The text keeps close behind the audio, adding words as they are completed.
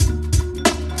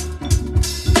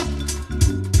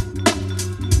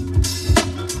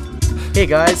Hey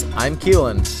guys, I'm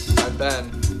Keelan. I'm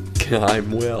Ben.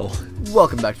 I'm Will.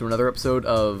 Welcome back to another episode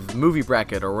of Movie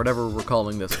Bracket, or whatever we're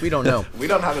calling this. We don't know. We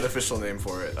don't have an official name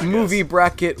for it. Movie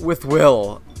Bracket with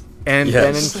Will and Yes.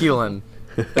 Ben and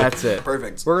Keelan. That's it.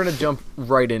 Perfect. We're gonna jump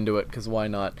right into it because why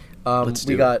not? Let's do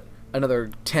we it. got another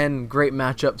 10 great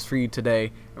matchups for you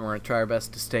today, and we're gonna try our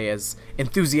best to stay as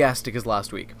enthusiastic as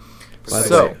last week. By the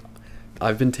So, way,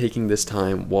 I've been taking this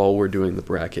time while we're doing the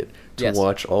bracket to Yes.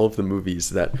 watch all of the movies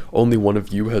that only one of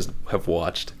you have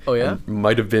watched. Oh, yeah? and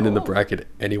might have been in the Oh. bracket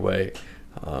anyway.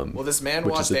 Well, this man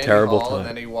which watched is a Annie terrible Hall, time. and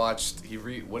then he watched.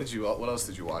 What else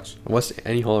did you watch? I watched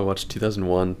Annie Hall. I watched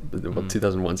 2001. Well,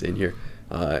 2001's in here.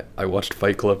 I watched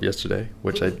Fight Club yesterday,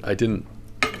 which I didn't.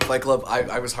 Fight Club.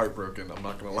 I was heartbroken. I'm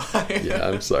not gonna lie. Yeah,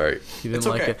 I'm sorry. you didn't It's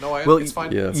like okay. it. No, well, it's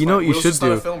fine. Yeah. It's you know fine. what you Will's should just not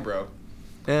do? a film, bro.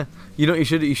 Yeah, you know what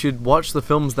you should watch the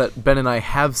films that Ben and I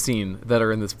have seen that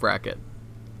are in this bracket.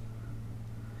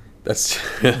 That's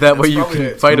That way you probably can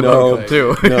it. fight No, about them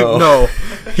too. no. No,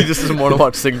 he just doesn't want to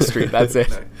watch Sing Street. That's it.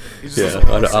 He just yeah. doesn't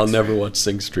wanna I'll watch never Sing watch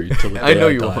Sing Street till the day I know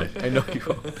you die. won't. I know you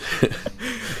won't.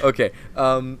 Okay,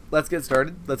 let's get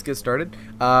started.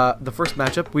 The first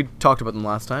matchup, we talked about them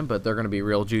last time, but they're going to be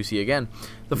real juicy again.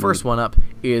 The first one up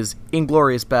is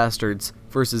Inglourious Bastards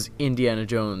versus Indiana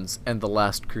Jones and the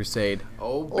Last Crusade.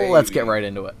 Oh, Well, let's get baby. right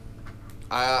into it.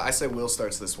 I say Will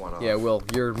starts this one off. Yeah, Will,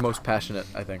 you're most passionate,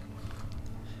 I think.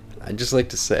 I'd just like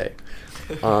to say,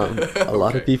 a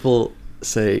lot of Okay. people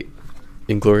say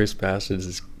Inglourious Bastards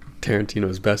is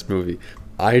Tarantino's best movie.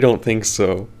 I don't think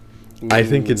so. I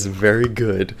think it's very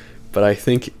good, but I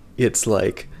think it's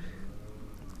like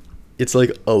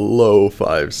a low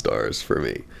 5 stars for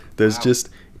me. There's Wow. just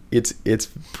it's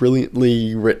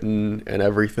brilliantly written and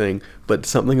everything, but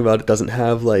something about it doesn't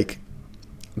have like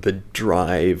the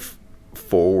drive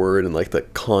forward and like the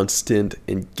constant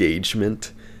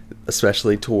engagement,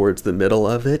 especially towards the middle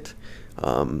of it,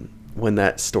 when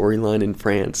that storyline in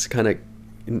France kind of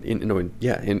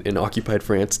in occupied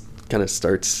France kind of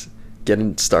starts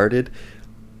getting started,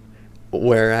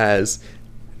 whereas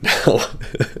now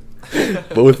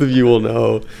both of you will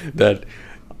know that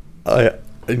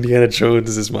Indiana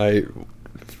Jones is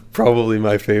probably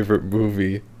my favorite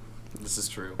movie. This is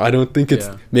true. I don't think it's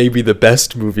Yeah. maybe the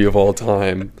best movie of all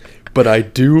time, but I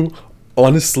do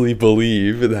honestly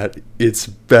believe that it's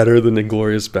better than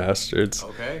Inglourious Bastards.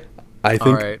 Okay. I All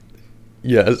think right.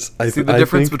 yes. See, the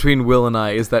difference between Will and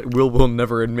I is that Will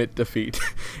never admit defeat.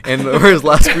 And whereas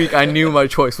last week I knew my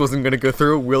choice wasn't going to go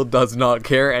through, Will does not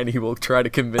care, and he will try to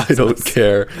convince I don't us.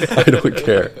 care. I don't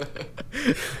care.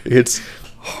 It's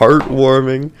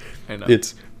heartwarming. I know.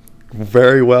 It's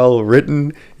very well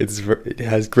written. It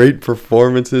has great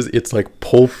performances. It's like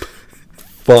pulp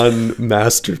fun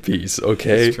masterpiece.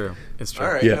 Okay. It's true. It's true.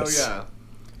 All right. Yes. Oh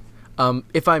yeah.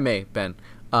 If I may, Ben,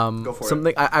 Go for it.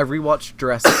 something I rewatched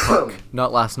Jurassic Park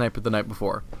not last night but the night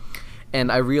before,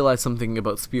 and I realized something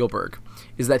about Spielberg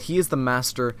is that he is the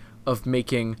master of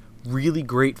making really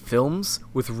great films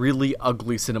with really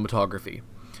ugly cinematography.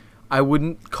 I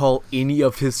wouldn't call any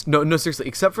of his no seriously,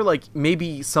 except for like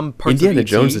maybe some parts Indiana of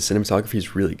E.T. Jones' cinematography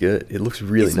is really good. It looks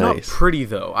really It's nice. not pretty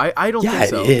though. I don't Yeah, think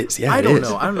so. it is. Yeah, I it don't is.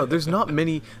 know. I don't know. There's not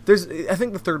many. I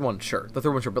think the third one, sure. But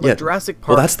like Yeah. Jurassic Park.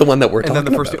 Well, that's the one that we're and then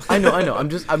the talking first about. two. I know. I'm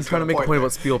He's trying to got make a point there.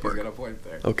 about Spielberg. He's got a point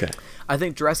there. Okay. I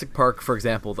think Jurassic Park, for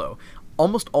example, though,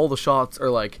 almost all the shots are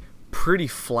like pretty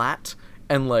flat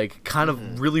and like kind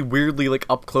of really weirdly like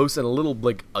up close and a little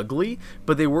like ugly,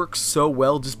 but they work so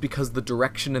well just because the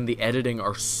direction and the editing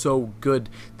are so good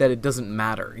that it doesn't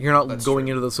matter. You're not That's going true.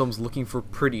 into those films looking for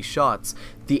pretty shots.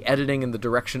 The editing and the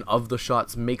direction of the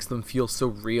shots makes them feel so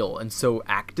real and so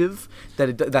active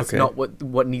that that's Okay. not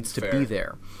what needs to be Fair.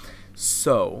 there.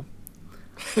 So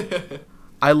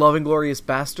I love Inglourious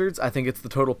Bastards. I think it's the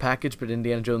total package, but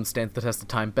Indiana Jones stands the test of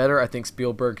time better. I think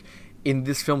Spielberg, in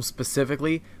this film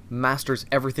specifically, masters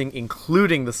everything,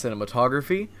 including the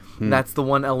cinematography. That's the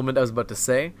one element I was about to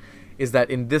say, is that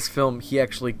in this film, he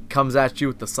actually comes at you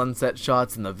with the sunset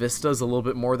shots and the vistas a little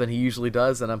bit more than he usually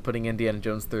does, and I'm putting Indiana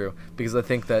Jones through, because I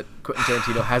think that Quentin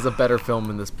Tarantino has a better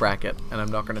film in this bracket, and I'm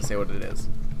not going to say what it is.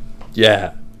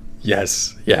 Yeah.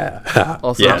 Yes. Yeah.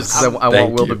 Also, yes. just 'cause I want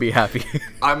Thank Will you. to be happy.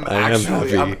 I'm I am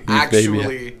happy. I'm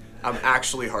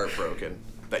actually heartbroken.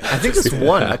 That you I think just this did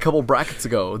won that. a couple brackets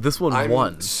ago. This one I'm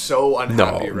won. so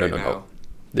unhappy No, right no. now.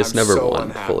 This I'm never so won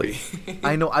unhappy. fully.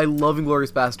 I know, I love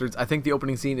Inglourious Bastards. I think the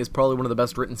opening scene is probably one of the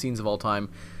best written scenes of all time.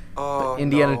 Oh, But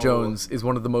Indiana no. Jones is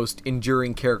one of the most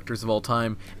enduring characters of all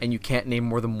time, and you can't name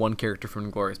more than one character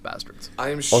from Inglourious Bastards. I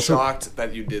am Also- shocked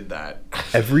that you did that.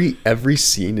 Every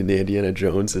scene in Indiana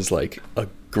Jones is like a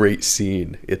great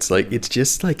scene. It's like it's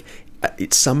just like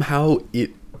it somehow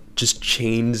it just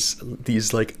chains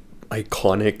these like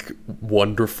iconic,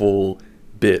 wonderful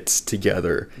bits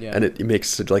together, Yeah. and it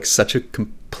makes it like such a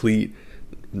complete,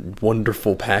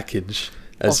 wonderful package,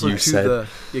 as Also you said.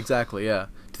 Exactly, yeah.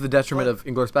 To the detriment of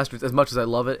Inglourious Basterds, as much as I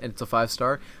love it and it's a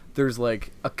 5-star, there's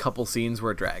like a couple scenes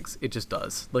where it drags. It just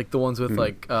does. Like the ones with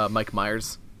like Mike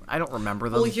Myers. I don't remember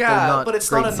them. Well, They're yeah, but it's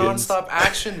great not a scenes. non-stop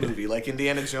action movie like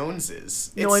Indiana Jones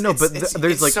is. No, I know, but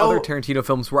there's like so- other Tarantino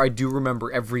films where I do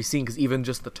remember every scene, because even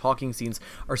just the talking scenes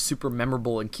are super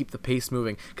memorable and keep the pace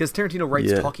moving. Because Tarantino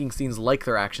writes Yeah. talking scenes like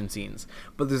they're action scenes,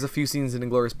 but there's a few scenes in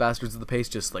Inglourious Basterds that the pace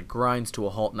just like grinds to a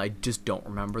halt, and I just don't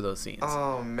remember those scenes.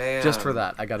 Oh man. Just for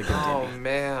that, I gotta give it to Oh Indy.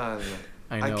 man.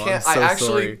 I know, I'm can't. so I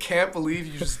actually sorry. can't believe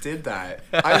you just did that.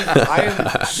 I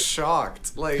am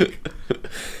shocked. Like,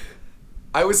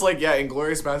 I was like, yeah,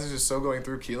 Inglourious Basterds is so going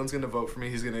through. Keelan's gonna vote for me.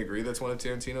 He's gonna agree that's one of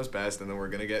Tarantino's best, and then we're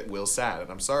gonna get Will sad. And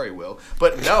I'm sorry, Will,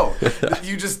 but no,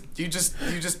 you just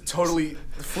totally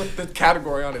flipped the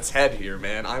category on its head here,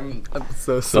 man. I'm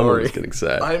So sorry. Someone's getting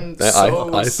sad. I'm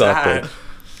I so sad.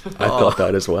 I thought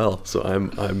that as well. So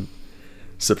I'm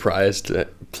surprised,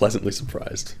 pleasantly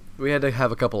surprised. We had to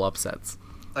have a couple upsets.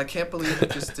 I can't believe you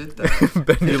just did that.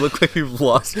 Ben, you look like you've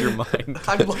lost your mind.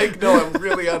 I'm like, no, I'm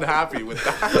really unhappy with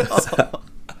that.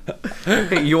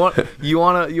 Hey, you want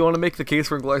to make the case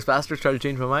for Inglourious Basterds? Try to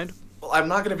change my mind. Well, I'm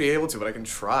not going to be able to, but I can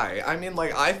try. I mean,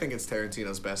 like, I think it's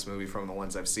Tarantino's best movie from the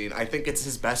ones I've seen. I think it's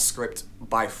his best script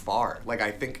by far. Like,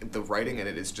 I think the writing in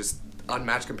it is just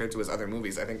unmatched compared to his other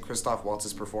movies. I think Christoph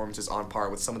Waltz's performance is on par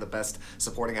with some of the best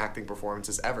supporting acting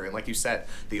performances ever. And like you said,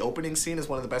 the opening scene is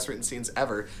one of the best written scenes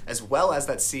ever, as well as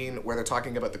that scene where they're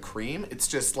talking about the cream. It's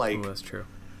just like... Oh, that's true.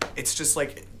 It's just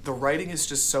like the writing is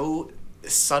just so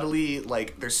subtly,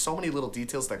 like, there's so many little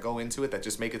details that go into it that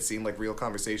just make it seem like real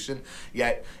conversation,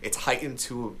 yet it's heightened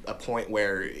to a point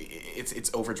where it's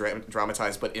over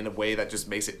dramatized, but in a way that just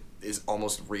makes it is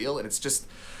almost real. And it's just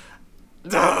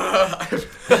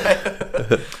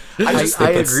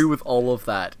I agree with all of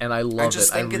that, and I love it.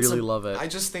 I really love it. I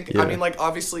just think, Yeah. I mean, like,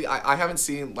 obviously, I haven't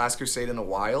seen Last Crusade in a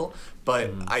while,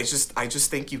 but I just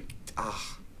think you,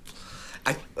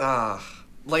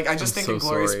 like, I just I'm think so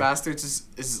Inglourious sorry. Basterds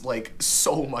is like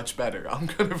so much better. I'm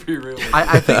gonna be real. With you.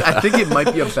 I think it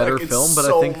might be a better Like, it's film, but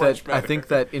so I think much that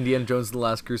better. Indiana Jones and the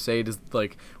Last Crusade is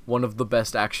like one of the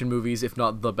best action movies, if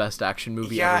not the best action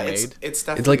movie yeah, ever it's made. it's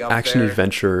definitely It's like up action there.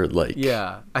 adventure, like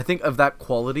Yeah, I think of that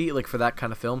quality, like for that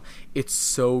kind of film, it's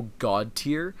so god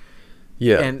tier.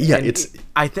 yeah, And it's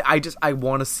I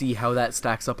want to see how that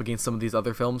stacks up against some of these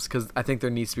other films, because I think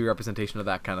there needs to be representation of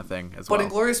that kind of thing as But well.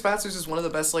 Inglourious Basterds is one of the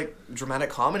best, like,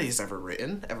 dramatic comedies ever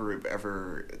written, ever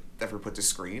put to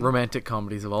screen. Romantic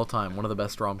comedies of all time, one of the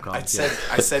best rom-coms.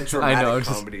 I said dramatic I know,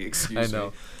 comedy. Excuse I know.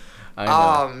 me. I know.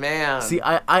 Oh man. See,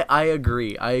 I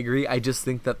agree. I just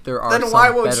think that there are then some why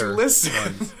won't better you listen?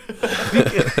 ones.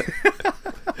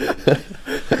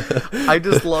 I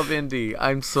just love indie.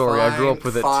 I'm sorry. I grew up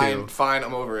with it too. Fine,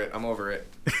 I'm over it.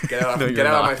 Get out, No, get you're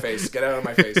out of not. my face. Get out of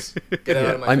my face. Get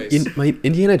out of my face.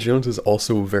 Indiana Jones is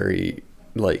also very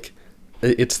like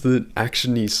it's the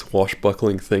actiony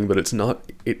swashbuckling thing, but it's not.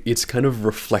 It's kind of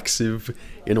reflexive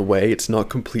in a way. It's not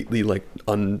completely like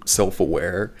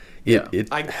unself-aware. Yeah. It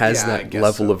I has that guess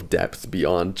level so. of depth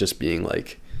beyond just being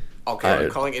like, Okay, I'm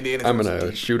calling Indiana I'm Jones gonna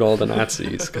deep. shoot all the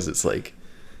Nazis, because it's like,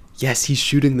 yes, he's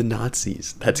shooting the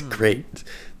Nazis. That's great.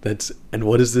 And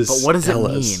what does this But what does it tell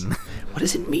us? mean? What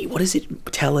does it mean? What does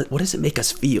it tell it? What does it make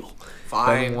us feel? Ben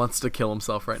Fine. wants to kill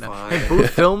himself right now. Fine. Hey, both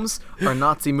films are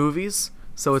Nazi movies,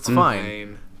 so it's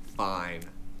fine. Fine.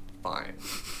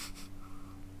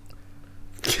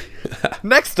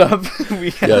 Next up,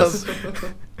 we have. Yes. This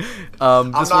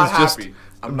I'm one's not just. happy.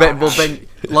 I'm Ben, not well, happy.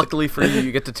 Ben, luckily for you,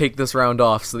 you get to take this round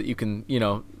off so that you can,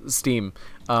 steam.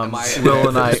 Am I- Will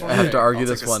and I this one? have to argue I'll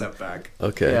this take a one. step back.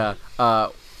 Okay. Yeah.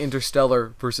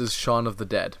 Interstellar versus Shaun of the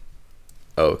Dead.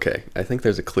 Oh, okay. I think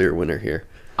there's a clear winner here.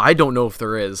 I don't know if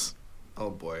there is. Oh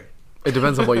boy. It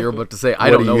depends on what you're about to say. I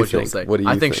What don't do know you what you'll think? say. What do you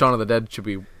I think think? Shaun of the Dead should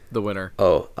be the winner.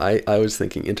 Oh, I was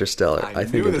thinking Interstellar. I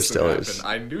think knew this would Interstellar is.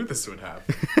 happen. I knew this would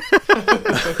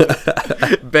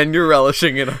happen. Ben, you're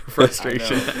relishing in our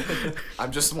frustration.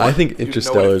 I'm just. I think you know what it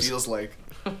Interstellar's- feels like.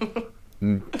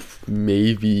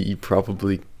 Maybe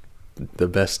probably the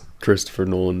best Christopher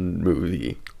Nolan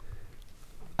movie.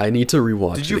 I need to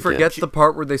rewatch. Did you it again. forget the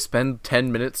part where they spend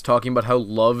 10 minutes talking about how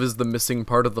love is the missing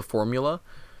part of the formula?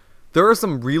 There are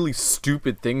some really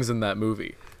stupid things in that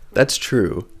movie. That's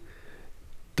true.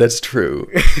 That's true.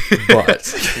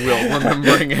 But Will,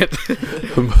 remembering it.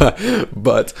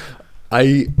 but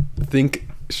I think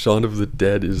Shaun of the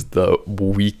Dead is the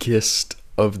weakest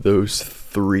of those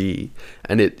three,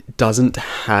 and it doesn't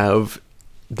have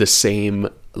the same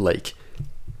like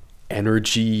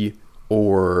energy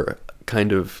or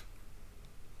kind of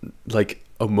like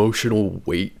emotional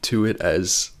weight to it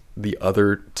as the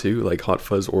other two, like Hot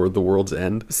Fuzz or The World's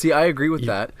End. See, I agree with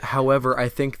that. However, I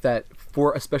think that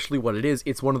for especially what it is,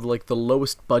 it's one of the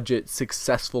lowest budget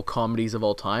successful comedies of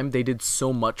all time. They did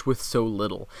so much with so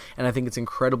little, and I think it's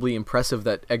incredibly impressive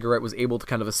that Edgar Wright was able to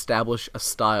kind of establish a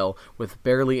style with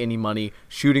barely any money,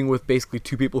 shooting with basically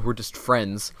two people who were just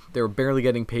friends. They were barely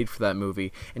getting paid for that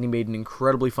movie, and he made an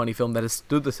incredibly funny film that has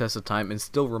stood the test of time and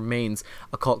still remains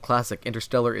a cult classic.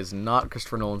 Interstellar is not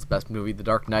Christopher Nolan's best movie. The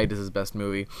Dark Knight is his best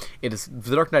movie. The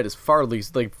Dark Knight is far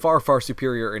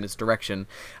superior in its direction.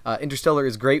 Interstellar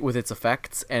is great with its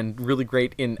effects and really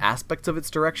great in aspects of its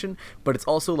direction, but it's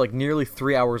also nearly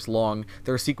 3 hours long.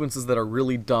 There are sequences that are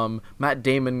really dumb. Matt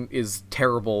Damon is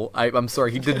terrible. I'm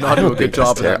sorry, he did not do a good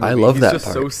job in that movie. I love that He's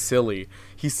just part. so silly.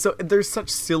 There's such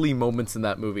silly moments in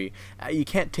that movie. You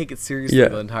can't take it seriously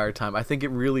the entire time. I think it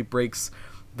really breaks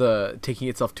the taking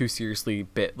itself too seriously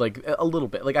bit, a little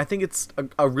bit. I think it's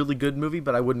a really good movie,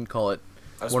 but I wouldn't call it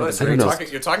one of the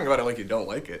greatest. You're talking about it like you don't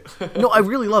like it. No, I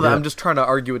really love it. Yeah. I'm just trying to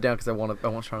argue it down because I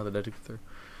want Shaun of the Dead to go through.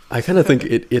 I kind of think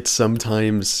it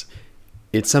sometimes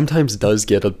does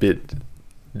get a bit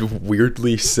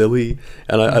weirdly silly,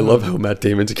 and I love how Matt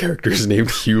Damon's character is named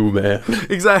Hugh Man.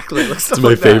 Exactly. It's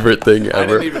my favorite thing I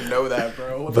ever. didn't even know that,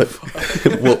 bro. What But the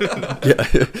fuck? well,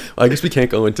 yeah, I guess we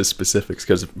can't go into specifics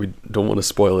because we don't want to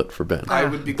spoil it for Ben. I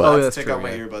would be But- glad to that's take true, out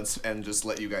my yeah. earbuds and just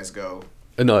let you guys go.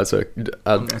 No, it's a.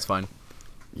 That's fine.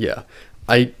 Yeah,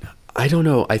 I don't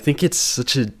know. I think it's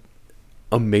such a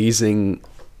amazing.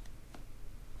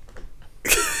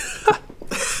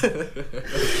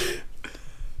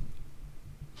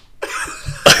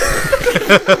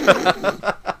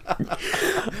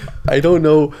 I don't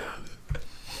know.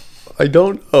 I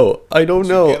don't know. Did you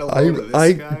get a load of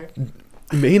this guy?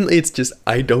 Mainly it's just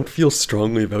I don't feel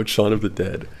strongly about Shaun of the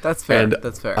Dead. That's fair. And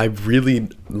That's fair. I really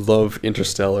love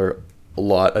Interstellar a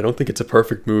lot. I don't think it's a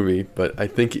perfect movie, but I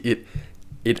think it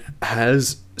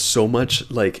has so much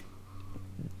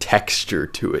texture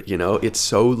to it, you know? It's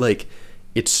so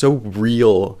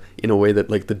real in a way that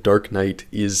The Dark Knight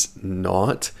is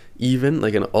not even,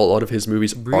 and a lot of his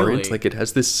movies aren't. Really? It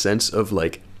has this sense of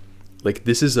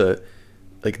this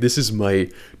is my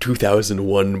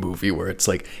 2001 movie where it's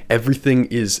everything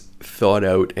is thought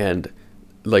out and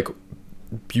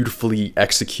beautifully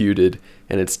executed,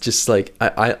 and it's just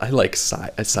I like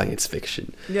science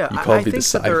fiction. Yeah, You call I me the think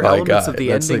that there are sci-fi elements guy. of the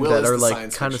That's ending Will that is are the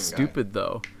science kind of fiction guy. stupid,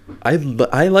 though.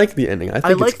 I like the ending. I think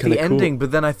I it's like kind the of cool. ending, but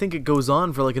then I think it goes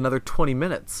on for another 20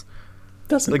 minutes.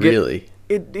 Doesn't Like, really.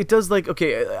 It does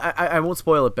okay. I won't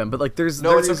spoil it, Ben, but there's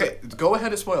No, it's there's- okay. Go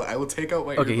ahead and spoil it. I will take out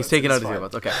my earbuds. Okay, he's taking It's out his fine.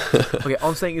 earbuds. Okay. Okay, all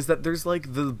I'm saying is that there's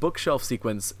the bookshelf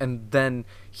sequence, and then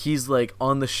he's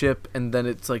on the ship, and then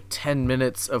it's 10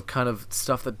 minutes of kind of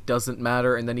stuff that doesn't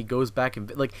matter, and then he goes back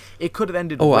and it could have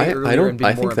ended Oh, way earlier I don't. and been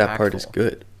I more think that part is impactful.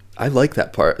 good. I like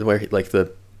that part where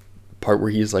the part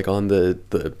where he's on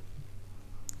the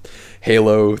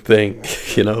Halo thing,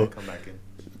 you know. Come back in.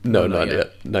 No, not not yet.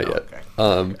 yet. Not Oh, yet. okay.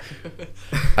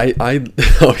 I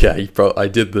oh yeah, I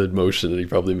did the motion and he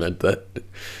probably meant that.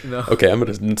 No. Okay, I'm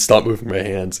gonna stop moving my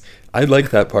hands. I like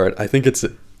that part. I think it's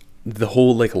the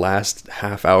whole last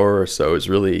half hour or so is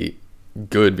really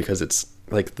good because it's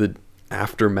the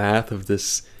aftermath of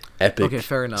this epic Okay,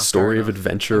 fair enough. story fair of enough.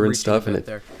 adventure I'm and reaching stuff, a and bit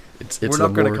there. it's We're the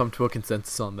not going to more- come to a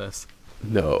consensus on this.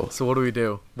 No. So what do we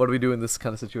do? What do we do in this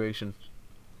kind of situation?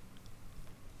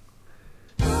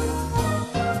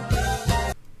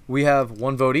 We have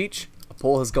one vote each. A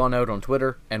poll has gone out on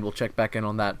Twitter, and we'll check back in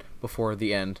on that before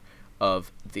the end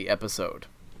of the episode.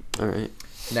 All right.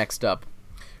 Next up,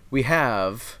 we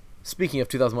have, speaking of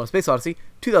 2001: Space Odyssey,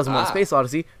 2001: Space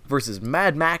Odyssey versus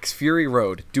Mad Max: Fury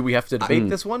Road. Do we have to debate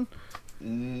this one?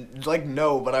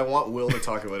 No, but I want Will to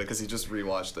talk about it because he just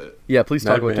rewatched it. Yeah, please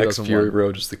talk Mad about Max Fury 2001.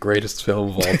 Road is the greatest film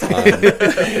of all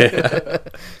time.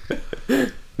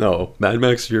 No, Mad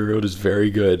Max Fury Road is very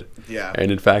good. Yeah.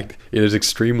 And in fact, it is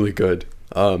extremely good.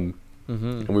 And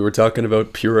we were talking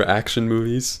about pure action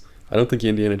movies. I don't think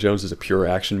Indiana Jones is a pure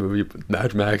action movie, but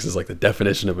Mad Max is the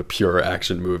definition of a pure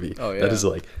action movie. Oh, yeah. That is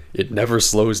it never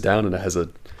slows down and it has a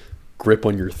grip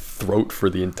on your throat for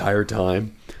the entire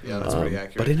time. Yeah, that's pretty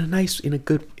accurate. But in a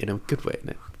good way, in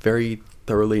a very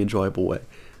thoroughly enjoyable way.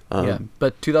 Yeah,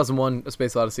 but 2001: A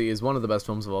Space Odyssey is one of the best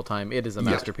films of all time. It is a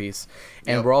masterpiece,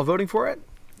 and Yep. we're all voting for it.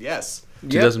 Yes.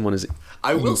 2001 is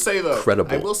I will say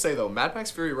incredible. though, Mad Max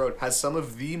Fury Road has some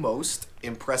of the most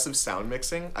impressive sound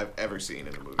mixing I've ever seen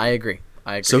in a movie. I agree.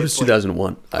 So does It's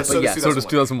 2001. But But yeah, so does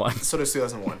 2001. So does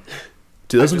 2001.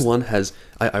 2001 has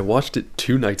I watched it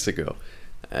 2 nights ago,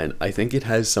 and I think it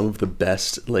has some of the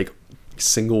best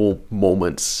single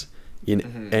moments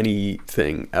in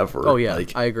anything ever. Oh yeah,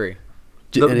 like, I agree.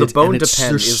 and The it's- Bone and to it's- Pen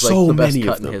there's is so like the best many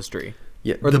cut of in them. history.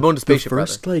 Yeah, Or the Bone to Spaceship, The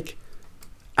first rather. like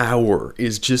hour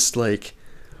is just like,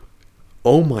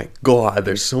 oh my god,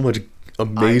 there's so much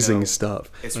amazing know. stuff.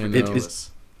 It's I know.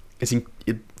 ridiculous.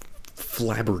 It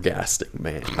flabbergasting,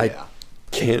 man. Yeah. I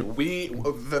can't.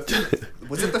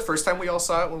 Was it the first time we all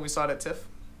saw it when we saw it at TIFF?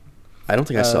 I don't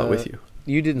think I saw it with you.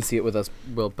 You didn't see it with us,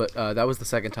 Will, but that was the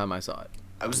second time I saw it.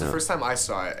 It was the No. first time I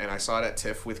saw it, and I saw it at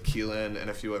TIFF with Keelan and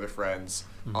a few other friends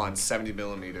on 70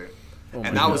 millimeter, Oh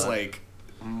and my that was God. like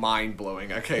mind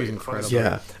blowing. Okay, It was fun incredible. story.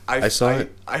 Yeah, I saw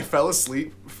it. I fell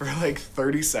asleep for like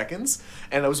 30 seconds,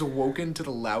 and I was awoken to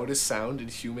the loudest sound in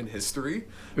human history.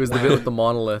 It was the bit with the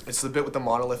monolith. It's the bit with the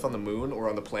monolith on the moon or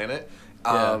on the planet.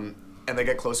 Yeah. And they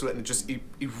get close to it, and it just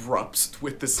erupts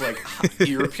with this like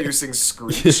ear-piercing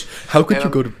screech. How could And you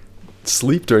I'm- go to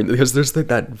sleep during? Because there's like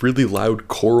that really loud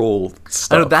choral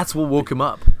stuff. I know that's what woke him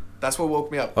up. That's what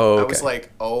woke me up. Oh, I was okay.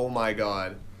 like, oh my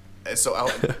god. And so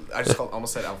I just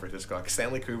almost said Alfred Hitchcock.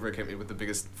 Stanley Kubrick hit me with the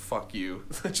biggest fuck you.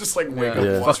 Just like wake up.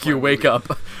 Yeah. Watch Fuck you, my wake movie. up.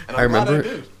 And I I'm glad remember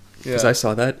I did. because Yeah. I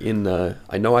saw that in.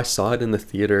 I know I saw it in the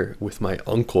theater with my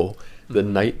uncle the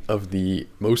night of the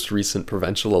most recent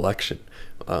provincial election.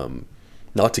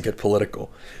 Not to get political,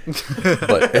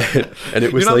 but and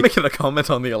it was You're not like making a comment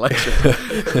on the election.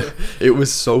 it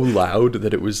was so loud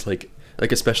that it was like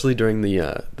especially during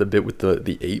the bit with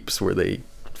the apes where they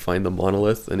find the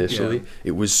monolith initially. Yeah.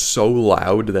 It was so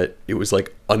loud that it was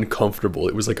like uncomfortable.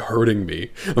 It was like hurting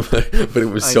me, but it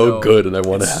was I so know. good, and I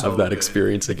want to It's have so that good.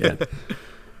 experience again.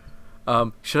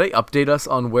 Should I update us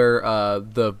on where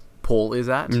the poll is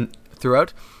at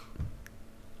throughout?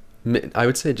 I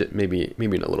would say maybe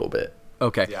in a little bit.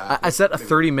 Okay. Yeah, I set a maybe.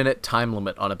 30-minute time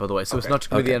limit on it, by the way. So it's Okay. not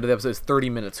just going to be the Okay. end of the episode. It's 30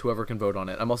 minutes. Whoever can vote on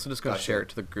it. I'm also just going to Gotcha. share it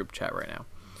to the group chat right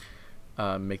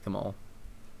now. Make them all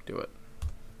do it.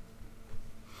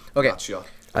 Okay. Gotcha.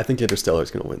 I think Interstellar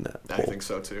is going to win that I poll. think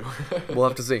so too. We'll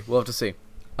have to see. We'll have to see.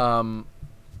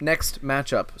 Next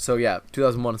matchup. So yeah,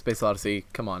 2001: A Space Odyssey.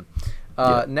 Come on.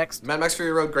 Yeah. Next. Mad Max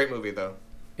Fury Road, great movie though.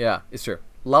 Yeah, it's true.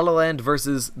 La La Land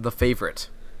versus The Favorite.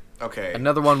 Okay.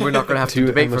 Another one we're not going to have to Two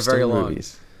debate Emma for very Stone long.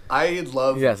 movies. I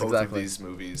love Yes, both exactly. of these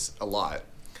movies a lot,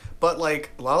 but like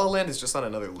La La Land is just on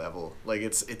another level. Like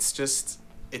it's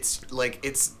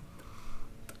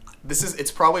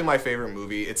probably my favorite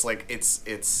movie. It's like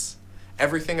it's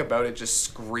everything about it just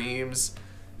screams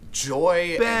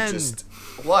joy Ben. and just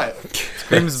what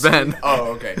Screams Ben.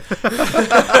 Oh, okay.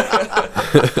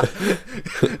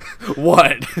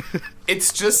 What?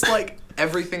 It's just like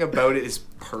everything about it is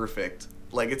perfect.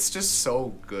 Like it's just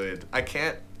so good. I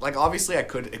can't like obviously I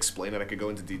could explain it. I could go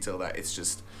into detail that it's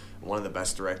just one of the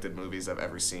best directed movies I've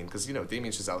ever seen because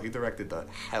Damien Chazelle, he directed the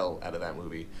hell out of that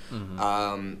movie.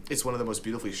 It's one of the most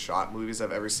beautifully shot movies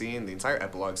I've ever seen. The entire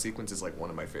epilogue sequence is like one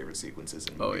of my favorite sequences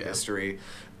in movie history.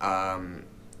 Emma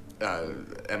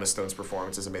Stone's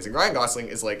performance is amazing. Ryan Gosling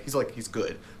is he's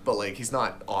good, but like he's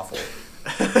not awful.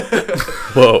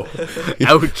 Whoa!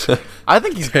 Ouch. I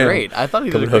think he's Damn. great. I thought he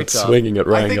did a Coming great out job. swinging at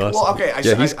Ryan think- well, Gosling. okay, I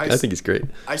think he's great.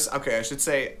 I should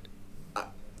say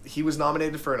he was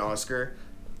nominated for an Oscar,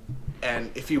 and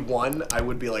if he won, I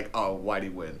would be like, oh, why'd he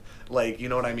win? Like, you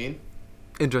know what I mean?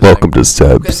 Interesting. to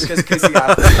Sebs.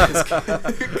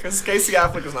 Because Casey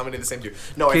Affleck was nominated the same year.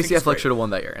 No, I Casey think he's Affleck great. should have won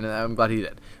that year, and I'm glad he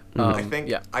did. I think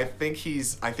Yeah. I think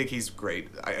he's great.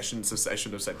 I shouldn't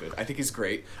have said good. I think he's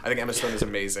great. I think Emma Stone is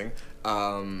amazing.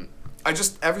 I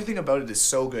just everything about it is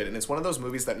so good, and it's one of those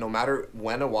movies that no matter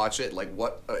when I watch it, like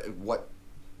what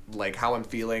like how I'm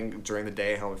feeling during the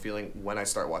day, how I'm feeling when I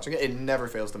start watching it, it never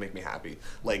fails to make me happy.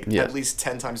 Like Yeah. at least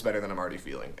 10 times better than I'm already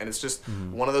feeling. And it's just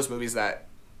one of those movies that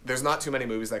there's not too many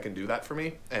movies that can do that for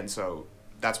me, and so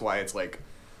that's why it's like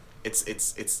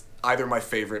it's either my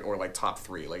favorite or like top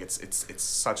 3. Like it's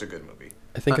such a good movie.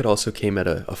 I think it also came at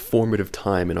a formative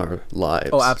time in our lives.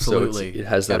 Oh, So absolutely. it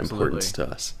has that Absolutely. importance to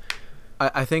us.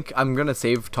 I think I'm gonna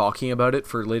save talking about it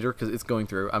for later because it's going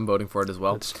through. I'm voting for it as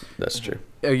well. That's true.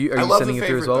 Are you I love sending The it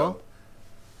through as Favorite, well?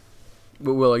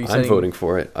 Will, are you I'm sending? voting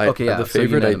for it. Okay, yeah, The so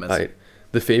favorite, unanimous.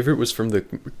 the favorite was from the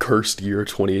cursed year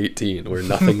 2018, where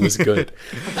nothing was good.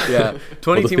 Yeah, Well,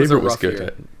 2018 was a rough good.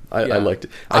 year. I Yeah. liked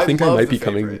it. I I think I love might The be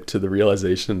coming Favorite. to the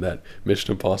realization that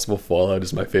Mission Impossible Fallout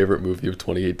is my favorite movie of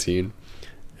 2018,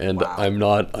 and Wow. I'm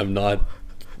not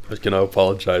gonna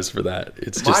apologize for that.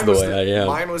 It's just the way I am.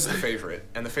 Mine was The Favorite,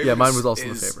 and The Favorite Yeah, mine was also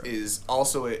The is, Favorite. is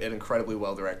also an incredibly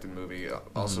well-directed movie,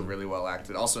 also really well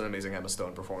acted, also an amazing Emma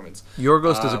Stone performance.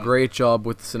 Yorgos does a great job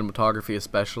with the cinematography,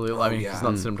 especially. I mean, yeah. he's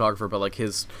not the cinematographer, but like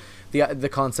the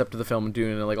concept of the film and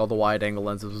doing it like all the wide angle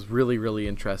lenses was really, really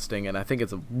interesting, and I think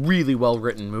it's a really well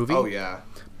written movie. Oh yeah.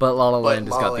 But La La But Land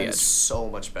has La La got the Land edge. is so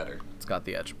much better. It's got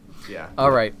the edge. Yeah. All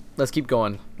right, let's keep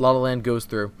going. La La Land goes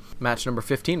through. Match number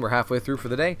 15. We're halfway through for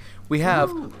the day. We have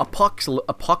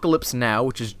Apocalypse Now,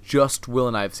 which is just Will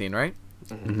and I have seen, right?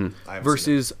 I haven't seen it.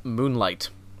 Versus Moonlight.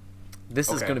 This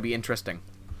is Okay. going to be interesting.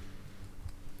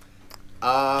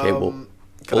 Okay, well, Can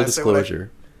full I say what I-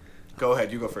 disclosure. Go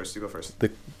ahead. You go first. You go first.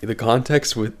 The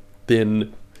context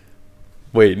within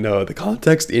the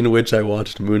context in which I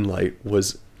watched Moonlight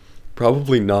was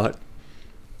probably not.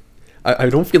 I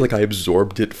don't feel like I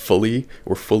absorbed it fully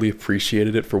or fully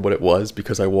appreciated it for what it was,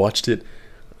 because I watched it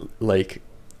like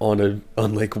on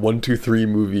like 1, 2, 3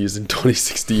 movies in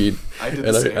 2016. I did the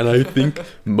and same. I think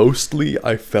mostly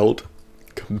I felt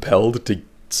compelled to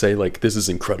say like, this is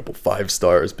incredible, 5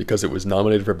 stars, because it was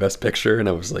nominated for Best Picture, and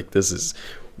I was like, this is,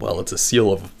 well, it's a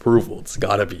seal of approval. It's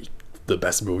gotta be the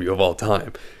best movie of all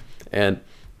time. And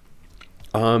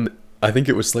I think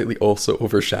it was slightly also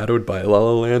overshadowed by La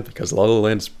La Land, because La La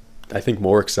Land's, I think,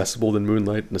 more accessible than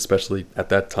Moonlight, and especially at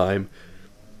that time,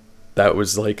 that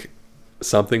was like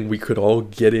something we could all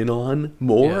get in on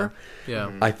more.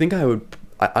 Yeah. I think I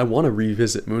want to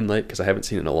revisit Moonlight because I haven't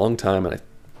seen it in a long time, and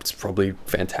it's probably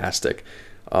fantastic.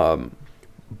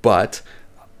 But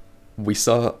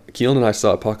Keelan and I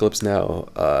saw Apocalypse Now,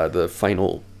 the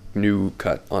final new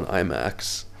cut on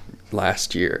IMAX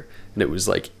last year, and it was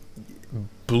like,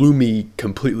 blew me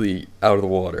completely out of the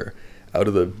water, out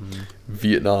of the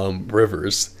Vietnam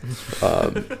rivers.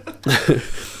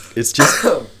 It's just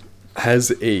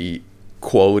has a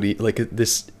quality like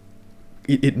this.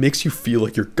 It makes you feel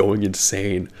like you're going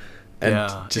insane, and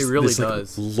Yeah, just it really this, like,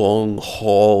 does. long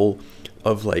haul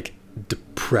of like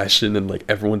depression, and like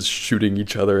everyone's shooting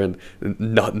each other, and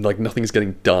not like nothing's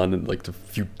getting done, and like the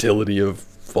futility of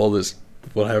all this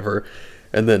whatever,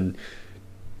 and then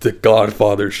the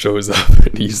Godfather shows up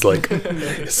and he's like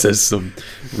says some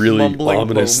really Mumbling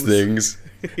ominous poems. things,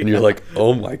 and you're like,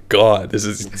 oh my god, this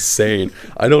is insane.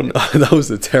 I don't that was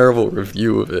a terrible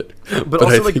review of it, But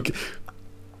also, I like, think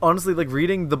honestly, like,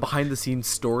 reading the behind-the-scenes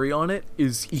story on it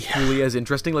is equally as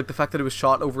interesting. Like, the fact that it was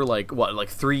shot over, like,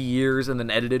 3 years, and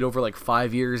then edited over, like,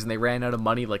 5 years, and they ran out of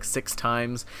money, like, 6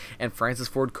 times, and Francis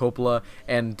Ford Coppola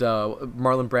and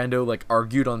Marlon Brando, like,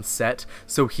 argued on set,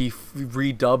 so he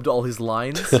redubbed all his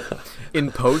lines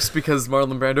in post, because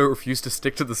Marlon Brando refused to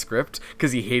stick to the script,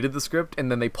 because he hated the script, and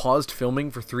then they paused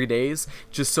filming for 3 days,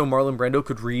 just so Marlon Brando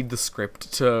could read the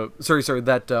script to...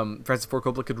 Francis Ford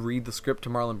Coppola could read the script to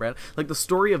Marlon Brando. Like, the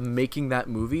story of making that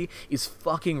movie is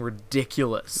fucking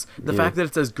ridiculous. The fact that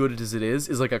it's as good as it is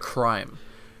like a crime.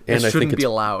 And It I shouldn't think be it's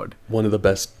allowed. one of the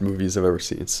best movies I've ever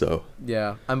seen. So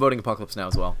Yeah, I'm voting Apocalypse Now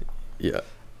as well. yeah.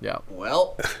 Yeah.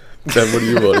 Well, Ben, what are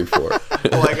you voting for?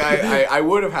 like I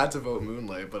would have had to vote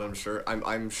Moonlight, but I'm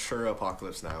sure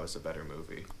Apocalypse Now is a better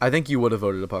movie. I think you would have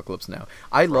voted Apocalypse Now.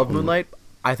 I love Moonlight.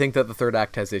 I think that the third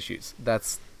act has issues.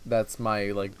 That's my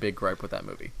like big gripe with that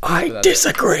movie. I So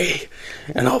disagree,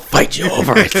 and I'll fight you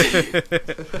over it.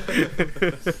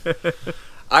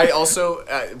 I also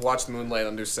watched Moonlight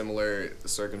under similar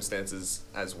circumstances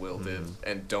as Will did,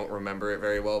 and don't remember it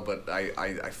very well. But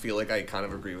I feel like I kind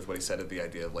of agree with what he said at the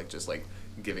idea of like just like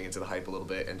giving into the hype a little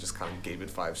bit, and just kind of gave it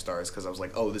 5 stars because I was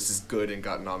like, oh, this is good, and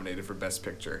got nominated for Best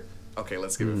Picture. Okay,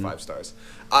 let's give it 5 stars.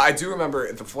 I do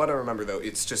remember, from what I remember though,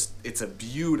 it's a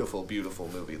beautiful, beautiful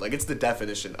movie. Like, it's the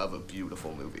definition of a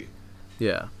beautiful movie.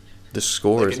 Yeah. The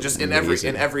score Like, is just amazing.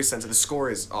 in every sense. The score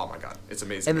is, oh my god, it's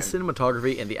amazing. And the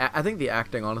cinematography and I think the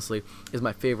acting, honestly, is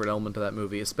my favorite element of that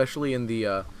movie, especially in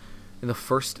the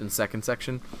first and second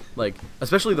section. Like,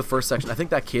 especially the first section. I think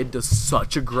that kid does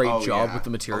such a great Oh, job yeah. with the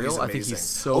Oh, material. he's I think amazing. he's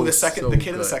so the so kid in the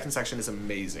good. second section is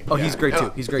amazing. Oh, Yeah. he's great Yeah.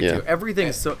 too. He's great Yeah. too. Everything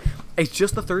is so. It's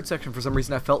just the third section for some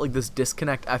reason. I felt like this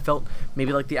disconnect. I felt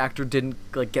maybe like the actor didn't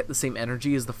like get the same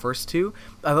energy as the first two.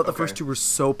 I thought the first Okay. two were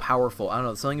so powerful. I don't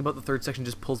know. Something about the third section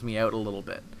just pulls me out a little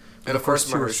bit. And the of course,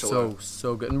 first two are Mahershala.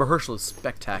 so good. And Mahershala is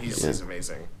spectacular. He's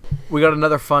amazing. We got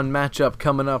another fun matchup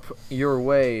coming up your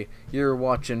way. You're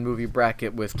watching Movie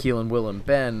Bracket with Keelan, Will, and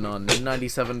Ben on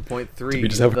 97.3. Did we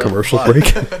just have a The commercial Fuck. break?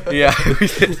 Yeah, we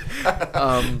did.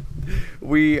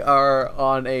 We are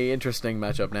on a interesting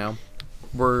matchup now.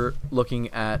 We're looking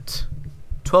at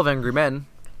 12 Angry Men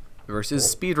versus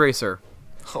Speed Racer.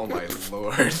 Oh my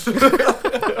lord. For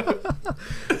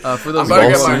those I'm about to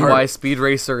who get my wondering heart- why Speed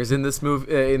Racer is in this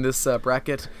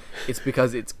bracket, it's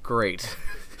because it's great.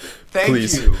 Thank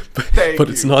Please, you. Thank but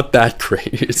you. it's not that great.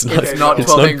 It's not. It's not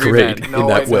it's 12 not Angry great Men. in No,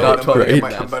 that it's way. not. I'm about to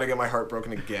Right? get my heart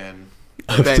broken again.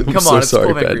 Ben, I'm come so on, it's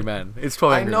sorry, 12 Angry Ben. Men. It's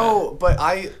 12 I Angry know, but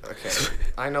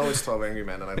I know it's 12 Angry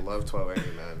Men, and I love 12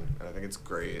 Angry Men, and I think it's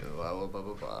great, and blah, blah, blah,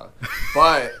 blah, blah.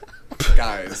 But,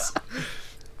 guys,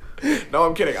 no,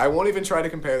 I'm kidding. I won't even try to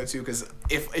compare the two, because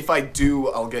if I do,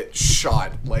 I'll get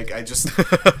shot, like,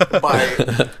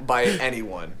 by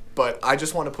anyone. But I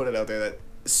just want to put it out there that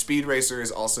Speed Racer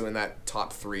is also in that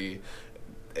top 3.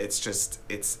 It's just,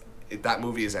 that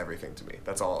movie is everything to me.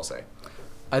 That's all I'll say.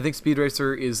 I think Speed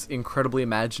Racer is incredibly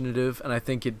imaginative, and I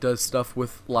think it does stuff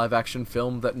with live-action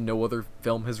film that no other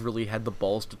film has really had the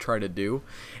balls to try to do,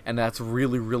 and that's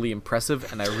really, really impressive,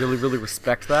 and I really, really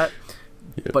respect that.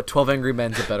 Yeah. But 12 Angry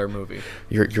Men's a better movie.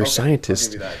 Your Okay,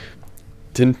 scientist I'll give you that.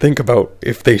 didn't think about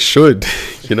if they should,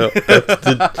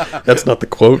 that's not the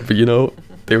quote, but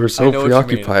they were I so know what you mean.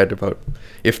 preoccupied about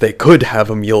if they could have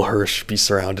Emil Hirsch be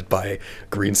surrounded by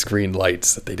green screen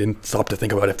lights that they didn't stop to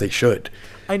think about if they should.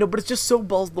 I know, but it's just so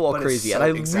balls-to-the-wall But it's crazy, so- and I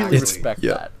really exactly. respect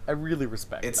Yeah. that. I really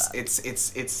respect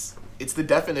that. It's the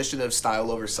definition of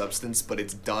style over substance, but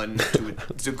it's done to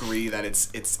a degree that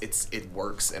it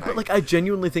works. And But I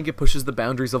genuinely think it pushes the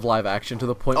boundaries of live action to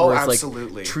the point Oh, where it's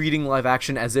absolutely. like treating live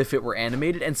action as if it were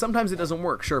animated, and sometimes it doesn't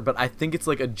work, sure, but I think it's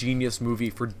like a genius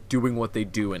movie for doing what they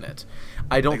do in it.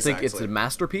 I don't think it's a Exactly.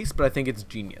 masterpiece, but I think it's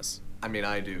genius. I mean,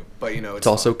 I do, but It's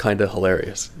also kind of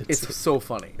hilarious. It's so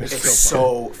funny. It's so funny.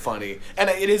 so funny, and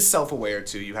it is self-aware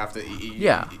too. You have to,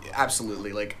 Yeah.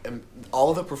 absolutely. Like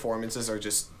all of the performances are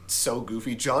just so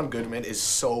goofy. John Goodman is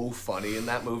so funny in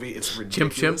that movie. It's Chimp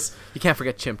ridiculous. Chimp. You can't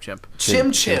forget Chimp Chimp.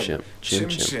 Chim Chim Chim. Chim.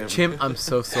 Chim Chim. Chimp, I'm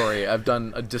so sorry. I've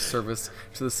done a disservice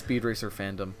to the Speed Racer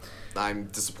fandom. I'm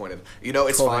disappointed. It's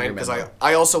 12 fine Angry because Men,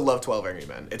 I also love 12 Angry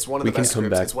Men. It's one of the We can best come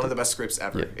scripts. back It's one of to- the best scripts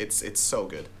ever. Yeah. It's so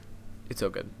good. It's so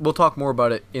good. We'll talk more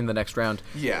about it in the next round.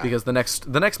 Yeah. Because the next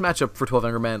matchup for 12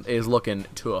 Angry Men is looking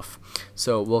tough.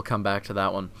 So we'll come back to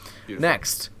that one. Beautiful.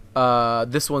 Next,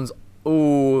 this one's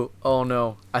oh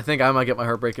no. I think I might get my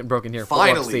heart broken here. but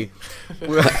we'll have to Finally. see.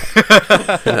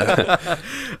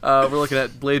 We're looking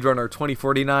at Blade Runner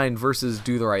 2049 versus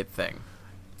Do the Right Thing.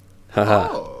 Haha.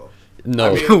 Oh.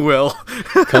 No, I mean- Will.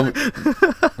 come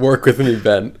work with me,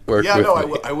 Ben. Work Yeah, with no,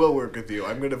 me. I will work with you.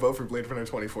 I'm going to vote for Blade Runner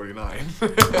 2049.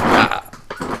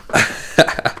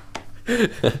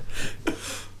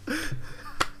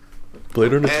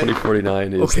 Blade Runner And-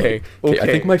 2049 is Okay, I okay.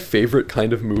 think my favorite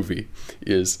kind of movie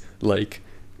is like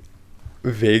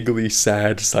vaguely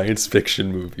sad science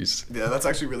fiction movies. Yeah, that's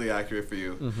actually really accurate for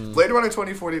you. Mm-hmm. Blade Runner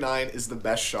 2049 is the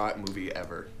best shot movie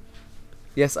ever.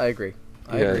 Yes, I agree.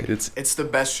 I Yeah, agree. It's the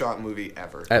best shot movie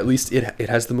ever. at least it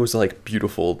has the most like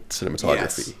beautiful cinematography.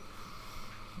 Yes.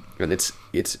 And it's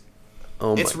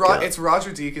oh my It's god. it's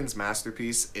Roger Deakins'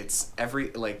 masterpiece. It's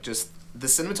just the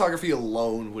cinematography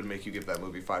alone would make you give that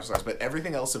movie 5 stars, but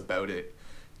everything else about it,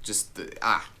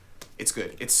 it's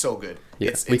good. It's so good.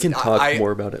 yeah, we can talk I-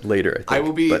 more about it later. I think. I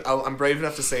will be. but I'm brave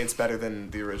enough to say it's better than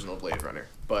the original Blade Runner,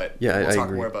 but Yeah, we'll I talk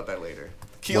agree. more about that later.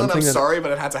 Keelan, I'm thing that- sorry,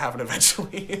 but it had to happen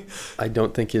eventually. I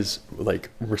don't think is like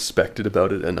respected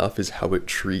about it enough is how it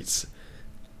treats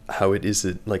how it is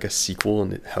like a sequel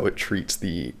and how it treats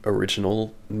the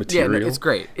original Yeah, material. no, it's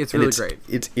great. It's And really great.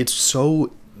 It's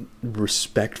so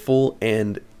respectful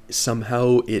and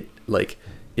somehow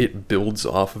it builds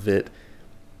off of it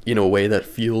in a way that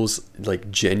feels like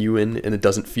genuine, and it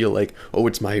doesn't feel like, oh,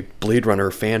 it's my Blade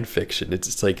Runner fan fiction.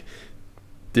 It's like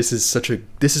this is such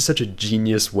a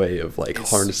genius way of like It's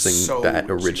harnessing so that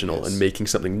original genius. and making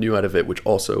something new out of it, which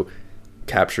also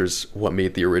captures what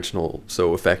made the original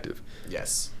so effective.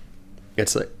 Yes.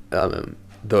 It's like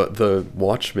the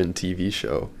Watchmen TV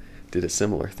show did a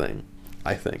similar thing,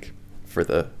 I think, for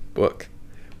the book,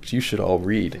 which you should all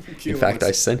read. In Keelan fact, I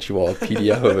looks- sent you all a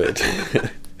PDF of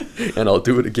it, and I'll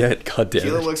do it again. God damn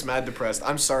Keelan it! looks mad depressed.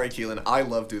 I'm sorry, Keelan. I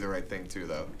love Do the Right Thing too,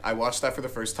 though. I watched that for the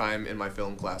first time in my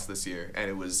film class this year, and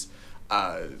it was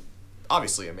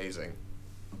obviously amazing.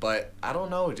 But I don't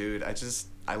know, dude.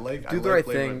 I like Do the like Right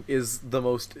Blade Thing Runner. is the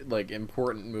most like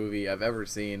important movie I've ever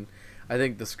seen. I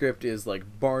think the script is like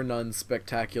bar none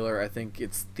spectacular. I think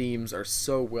its themes are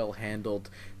so well handled.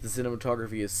 The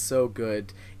cinematography is so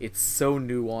good. It's so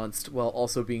nuanced while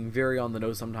also being very on the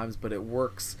nose sometimes, but it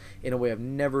works in a way I've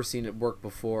never seen it work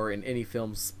before in any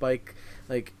film. Spike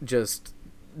just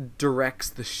directs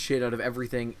the shit out of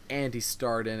everything, and he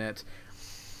starred in it.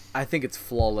 I think it's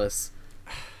flawless.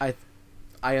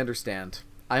 I understand.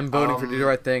 I'm voting for Do the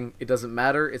Right Thing. It doesn't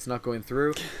matter. It's not going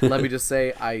through. Let me just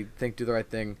say, I think Do the Right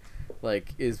Thing,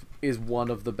 is one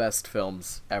of the best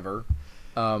films ever.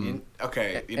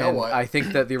 Okay, you know and what? I think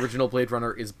that the original Blade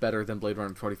Runner is better than Blade Runner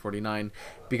 2049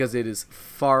 because it is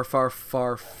far, far,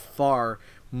 far, far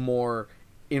more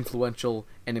influential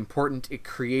and important. It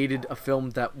created a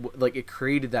film that it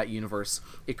created that universe.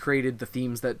 It created the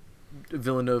themes that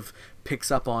Villeneuve picks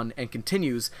up on and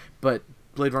continues, but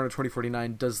Blade Runner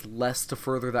 2049 does less to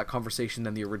further that conversation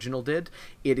than the original did.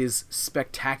 It is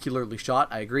spectacularly shot,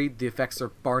 I agree. The effects are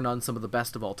bar none some of the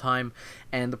best of all time,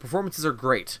 and the performances are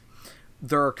great.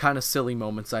 There are kind of silly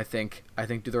moments, I think. I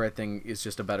think Do the Right Thing is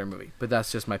just a better movie, but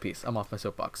that's just my piece. I'm off my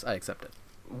soapbox. I accept it.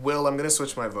 Will, I'm going to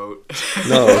switch my vote.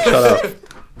 No, shut up.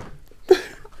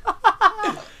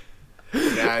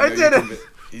 Yeah, I did it.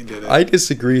 You did it. I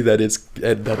disagree that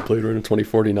that Blade Runner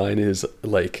 2049 is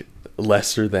like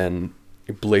lesser than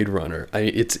Blade Runner.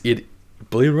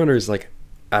 Blade Runner is like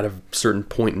at a certain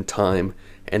point in time,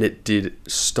 and it did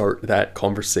start that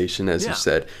conversation, as you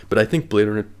said. But I think Blade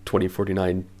Runner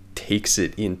 2049 takes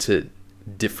it into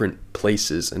different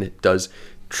places, and it does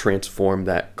transform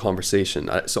that conversation.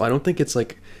 So I don't think it's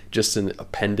like just an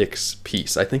appendix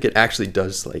piece. I think it actually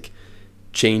does like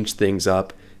change things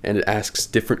up, and it asks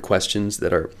different questions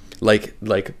that are like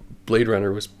Blade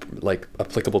Runner was like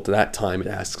applicable to that time. It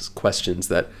asks questions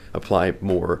that apply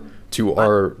more to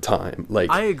our time. Like,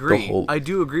 I agree. I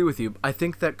do agree with you. I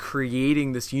think that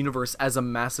creating this universe as a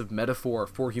massive metaphor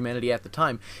for humanity at the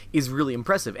time is really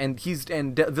impressive. And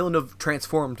Villeneuve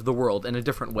transformed the world in a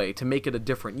different way to make it a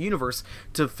different universe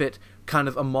to fit kind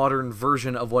of a modern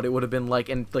version of what it would have been like,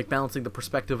 and like balancing the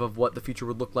perspective of what the future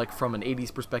would look like from an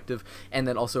 80s perspective and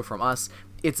then also from us.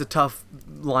 It's a tough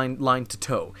line to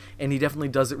toe, and he definitely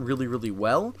does it really, really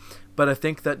well. But I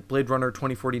think that Blade Runner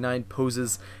 2049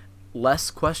 poses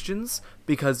less questions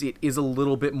because it is a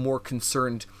little bit more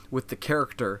concerned with the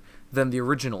character than the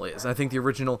original is. I think the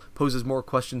original poses more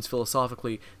questions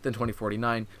philosophically than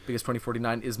 2049 because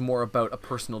 2049 is more about a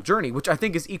personal journey, which I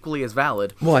think is equally as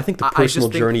valid. Well, I think the personal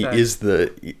journey is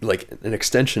like an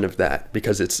extension of that,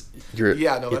 because it's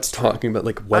talking about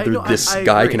like whether this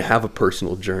guy can have a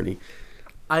personal journey.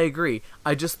 I agree.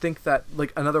 I just think that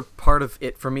like another part of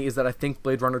it for me is that I think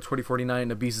Blade Runner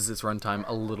 2049 abuses its runtime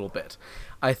a little bit.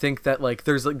 I think that like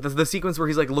there's like the sequence where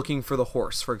he's like looking for the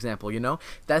horse, for example,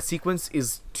 that sequence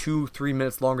is 2-3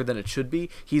 minutes longer than it should be.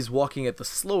 He's walking at the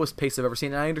slowest pace I've ever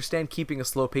seen, and I understand keeping a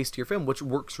slow pace to your film, which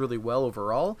works really well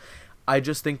overall. I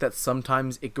just think that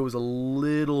sometimes it goes a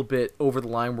little bit over the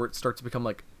line where it starts to become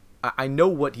like, I know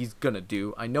what he's going to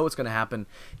do. I know what's going to happen.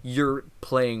 You're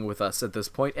playing with us at this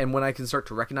point. And when I can start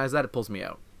to recognize that, it pulls me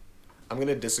out. I'm going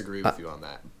to disagree with you on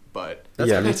that. But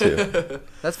me too.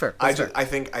 That's fair. I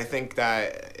think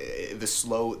that the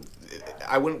slow,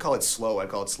 I wouldn't call it slow. I'd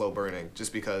call it slow burning,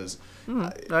 just because.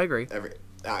 I agree.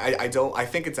 I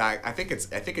think its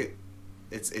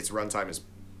runtime is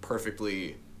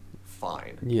perfectly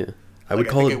fine. Yeah, I would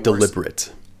call it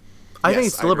deliberate. I think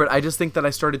it's deliberate. I just think that I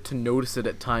started to notice it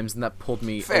at times, and that pulled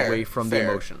me away from the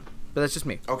emotion. But that's just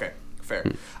me. Okay, fair.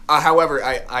 However,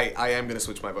 I am going to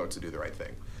switch my vote to Do the Right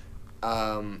Thing,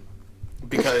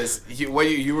 because you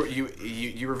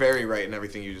were very right in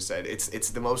everything you just said. It's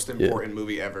the most important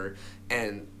movie ever,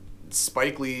 and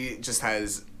Spike Lee just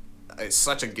has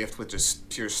such a gift with just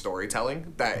pure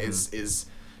storytelling that is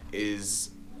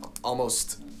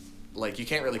almost like you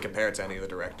can't really compare it to any other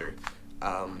director.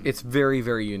 It's very,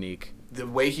 very unique. The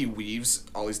way he weaves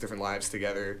all these different lives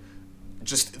together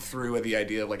just through the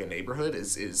idea of like a neighborhood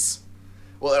is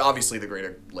well, and obviously the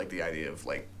greater like the idea of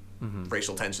like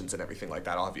racial tensions and everything like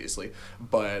that, obviously.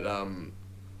 But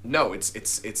no,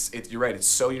 it's you're right, it's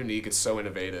so unique, it's so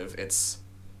innovative, it's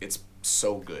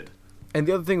so good. And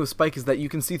the other thing with Spike is that you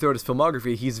can see throughout his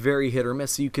filmography, he's very hit or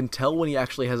miss. So you can tell when he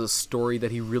actually has a story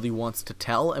that he really wants to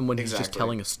tell and when he's just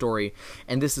telling a story.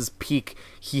 And this is peak.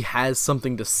 He has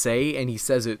something to say, and he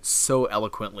says it so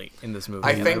eloquently in this movie.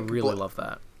 I really love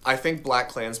that. I think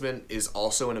BlacKkKlansman is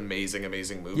also an amazing,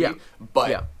 amazing movie. Yeah.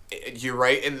 But you're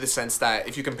right in the sense that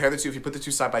if you compare the two, if you put the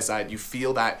two side by side, you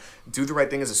feel that Do the Right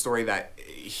Thing is a story that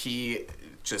he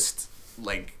just...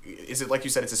 like, is it like you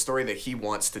said, it's a story that he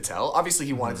wants to tell. Obviously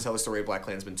he wanted to tell the story of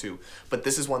BlacKkKlansman too, but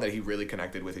this is one that he really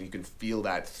connected with, and you can feel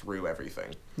that through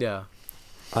everything. Yeah.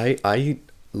 I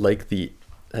think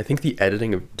the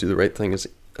editing of Do the Right Thing is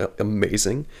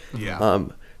amazing. Yeah.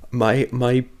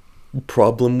 My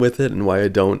problem with it and why I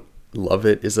don't love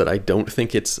it is that I don't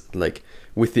think it's like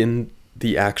within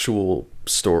the actual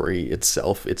story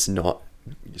itself, it's not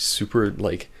super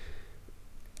like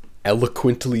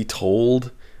eloquently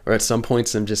told. Or at some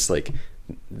points I'm just like,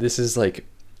 this is like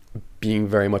being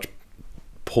very much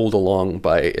pulled along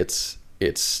by its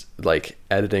like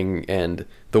editing and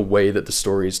the way that the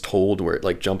story is told, where it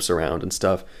like jumps around and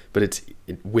stuff. But it's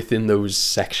within those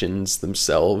sections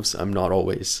themselves, I'm not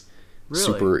always Really?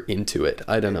 super into it.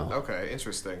 I don't know. Okay,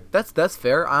 interesting. That's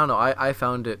fair. I don't know. I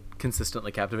found it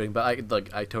consistently captivating, but I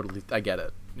get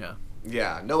it. Yeah.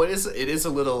 Yeah, no, it is a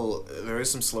little. There is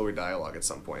some slower dialogue at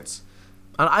some points.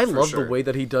 And I For love sure. the way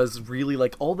that he does really,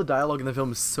 like, all the dialogue in the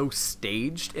film is so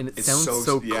staged and it It's sounds so-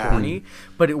 so yeah. corny,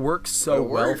 but it works so It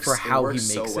well works. for It how he works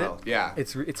so makes well. it. Yeah.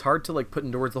 It's hard to, like, put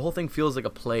into words. The whole thing feels like a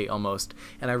play almost,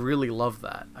 and I really love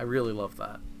that. I really love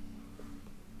that.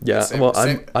 Yeah, Same- well,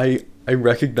 same. I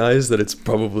recognize that it's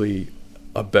probably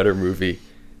a better movie.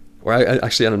 Or I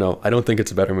actually, I don't know. I don't think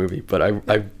it's a better movie, but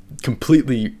I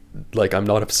completely, like, I'm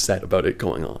not upset about it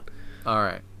going on. All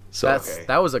right. So- Okay.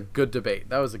 That was a good debate.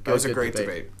 That was a That was a good great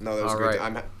debate. No, that was All great.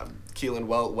 right. Keelan,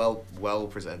 well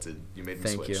presented. You made me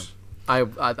Thank switch. you.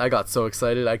 I got so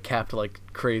excited. I capped like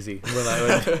crazy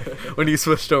when you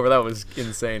switched over. That was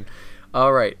insane.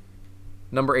 All right.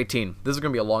 Number 18. This is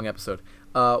going to be a long episode.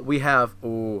 We have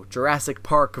Jurassic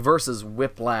Park versus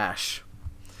Whiplash.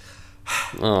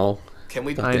 Oh, Can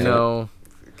we? I damn it. know.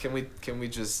 Can we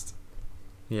just?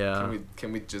 Yeah.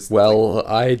 Can we just? well,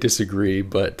 I disagree,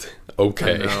 but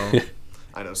okay. I know.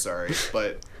 I know. Sorry,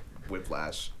 but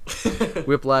Whiplash.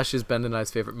 Whiplash is Ben and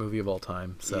I's favorite movie of all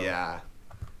time. So Yeah.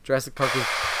 Jurassic Park is.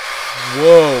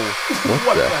 Whoa!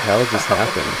 What the hell just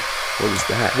happened? What was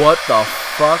that? What the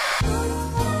fuck?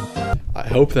 I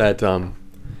hope that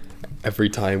every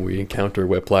time we encounter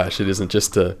Whiplash, it isn't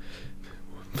just a.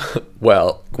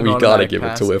 Well, An we gotta automatic give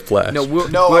pass. it to Whiplash. No, we'll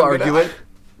I'm argue gonna- it.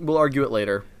 We'll argue it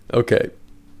later. Okay.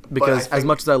 Because I as think-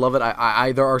 much as I love it,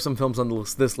 I there are some films on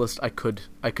this list I could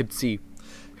see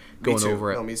going me too.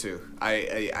 over it. No, me too.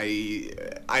 I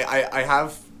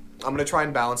have. I'm gonna try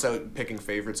and balance out picking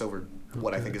favorites over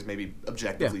what I think is maybe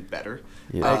objectively better.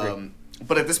 Yeah. I agree.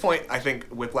 But at this point, I think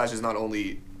Whiplash is not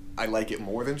only I like it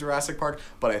more than Jurassic Park,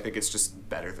 but I think it's just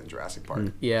better than Jurassic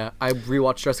Park. Yeah, I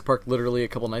rewatched Jurassic Park literally a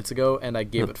couple nights ago, and I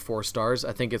gave it 4 stars.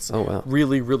 I think it's Oh, wow.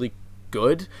 really, really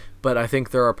good, but I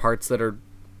think there are parts that are,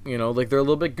 like they're a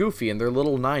little bit goofy and they're a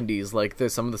little 90s. Like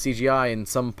there's some of the CGI in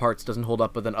some parts doesn't hold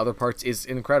up, but then other parts is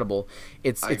incredible. I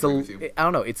agree with you. I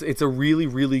don't know. It's a really,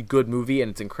 really good movie and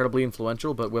it's incredibly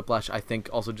influential. But Whiplash, I think,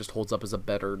 also just holds up as a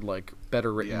better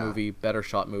written Yeah. movie, better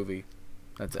shot movie.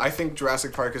 That's it. I think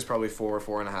Jurassic Park is probably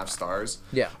 4.5 stars.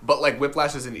 Yeah. But like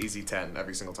Whiplash is an easy 10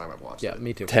 every single time I've watched Yeah, it.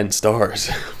 me too. 10 stars.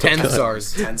 10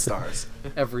 stars 10 stars.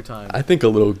 every time. I think a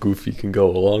little goofy can go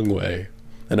a long way.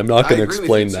 And I'm not I going to agree with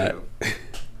explain you, that. too.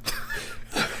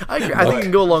 I agree. I think it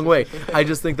can go a long way. I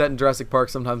just think that in Jurassic Park,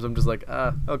 sometimes I'm just like,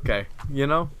 okay,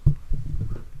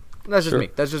 That's just Sure. me.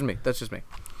 That's just me.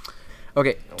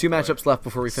 Okay, 2 boy. matchups left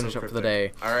before we So finish up for the day.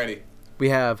 cryptic. Alrighty. We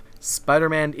have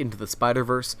Spider-Man Into the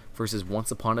Spider-Verse versus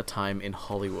Once Upon a Time in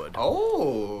Hollywood.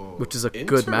 Oh. Which is a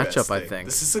good matchup, I interesting. think.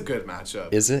 This is a good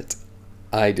matchup. Is it?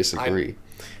 I disagree.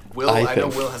 I know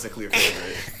think- Will has a clear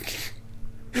favorite.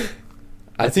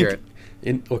 I Let's hear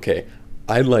think okay,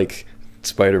 I like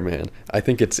Spider-Man. I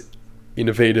think it's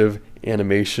innovative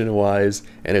animation-wise,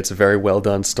 and it's a very well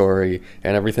done story,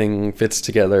 and everything fits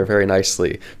together very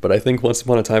nicely. But I think Once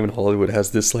Upon a Time in Hollywood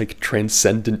has this like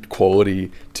transcendent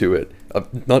quality to it,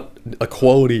 not a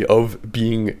quality of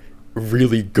being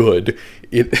really good.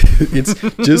 It's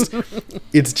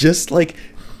just like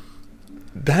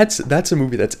that's a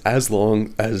movie that's as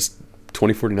long as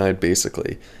 2049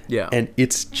 basically. Yeah. And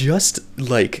it's just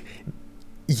like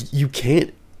you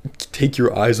can't take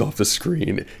your eyes off the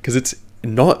screen because it's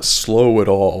not slow at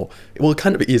all. Well, it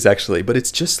kind of is actually, but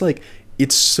it's just like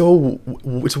it's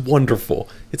wonderful.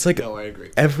 It's like No, I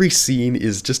agree. every scene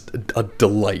is just a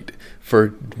delight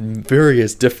for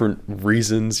various different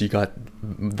reasons. You got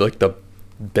like the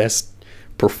best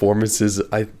performances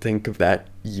I think of that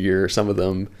year. Some of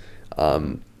them,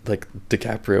 like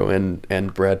DiCaprio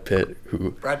and Brad Pitt,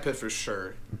 who Brad Pitt for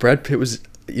sure. Brad Pitt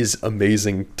is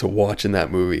amazing to watch in that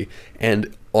movie,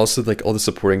 and also like all the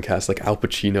supporting cast like Al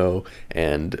Pacino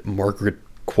and Margaret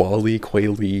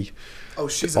Qualley, Oh,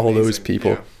 she's all amazing. those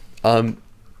people, Yeah.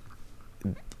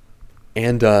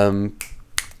 and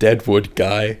Deadwood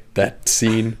guy. That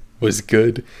scene was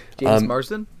good. James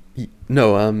Marsden?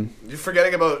 No, You're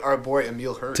forgetting about our boy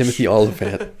Emil Hirsch. Timothy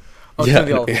Oliphant. Oh, yeah,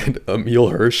 Timothy Oliphant. and Emil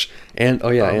Hirsch, and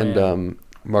man.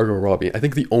 Margot Robbie. I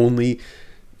think the only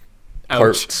Ouch.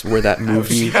 parts where that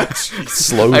movie Yeah, jeez.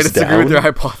 slows I disagree down with your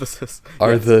hypothesis.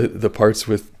 are Yes. the parts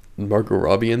with Margot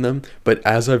Robbie in them. But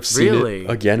as I've seen Really? it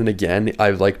again and again,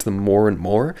 I've liked them more and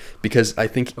more because I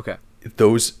think Okay.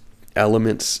 those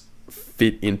elements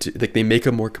fit into like they make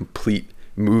a more complete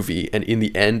movie, and in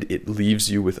the end, it leaves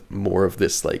you with more of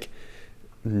this like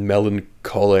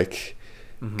melancholic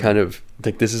kind of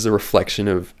like this is a reflection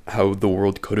of how the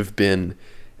world could have been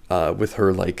with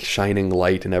her like shining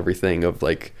light and everything of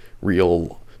like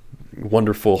real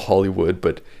wonderful Hollywood,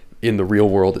 but in the real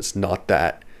world it's not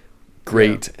that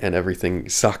great, and everything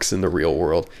sucks in the real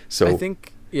world. So I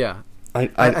think, yeah. I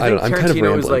don't know. I'm kind of Tarantino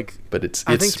rambling, is like, but it's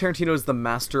I think Tarantino is the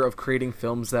master of creating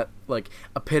films that like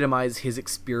epitomize his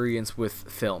experience with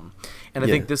film, and I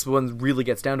think this one really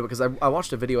gets down to it, because I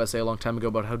watched a video essay a long time ago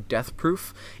about how Death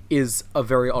Proof is a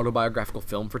very autobiographical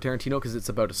film for Tarantino, because it's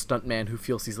about a stuntman who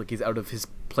feels he's out of his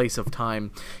place of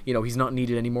time. You know, he's not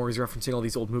needed anymore. He's referencing all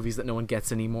these old movies that no one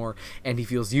gets anymore, and he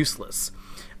feels useless.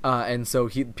 And so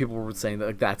people were saying that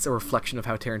like, that's a reflection of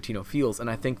how Tarantino feels, and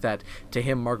I think that to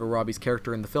him, Margot Robbie's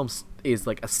character in the film is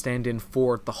like a stand-in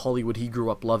for the Hollywood he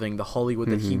grew up loving, the Hollywood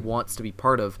that he wants to be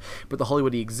part of, but the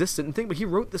Hollywood he existed. And but he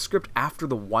wrote the script after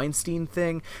the Weinstein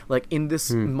thing, like in this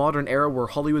modern era where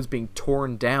Hollywood's being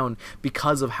torn down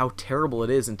because of how terrible it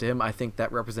is. And to him, I think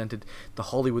that represented the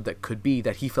Hollywood that could be,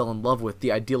 that he fell in love with,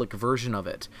 the idyllic version of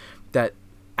it, that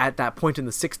at that point in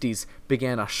the 60s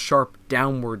began a sharp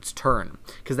downwards turn,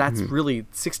 because that's really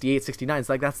 68, 69. It's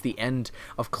like that's the end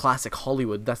of classic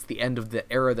Hollywood. That's the end of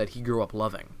the era that he grew up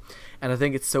loving. And I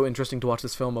think it's so interesting to watch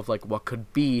this film of like what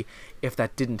could be if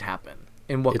that didn't happen,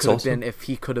 and what could have been if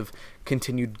he could have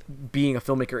continued being a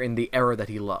filmmaker in the era that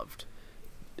he loved.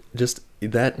 Just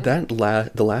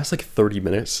the last like 30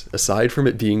 minutes, aside from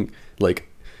it being like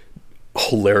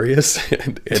hilarious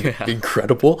and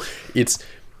incredible,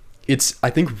 I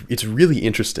think it's really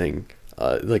interesting,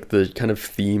 like the kind of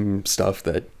theme stuff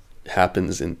that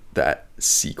happens in that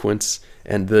sequence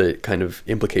and the kind of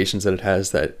implications that it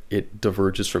has, that it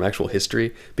diverges from actual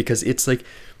history, because it's like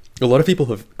a lot of people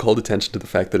have called attention to the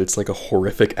fact that it's like a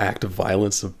horrific act of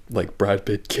violence of like Brad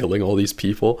Pitt killing all these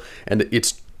people, and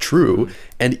it's true,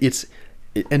 and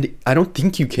I don't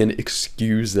think you can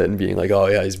excuse that and being like, oh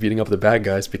yeah, he's beating up the bad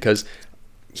guys, because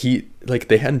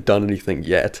they hadn't done anything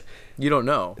yet. You don't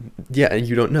know. Yeah, and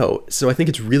you don't know. So I think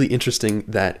it's really interesting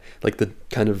that like the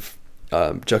kind of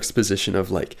juxtaposition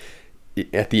of like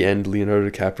at the end Leonardo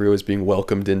DiCaprio is being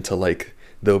welcomed into like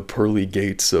the pearly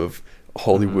gates of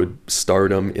Hollywood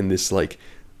stardom in this like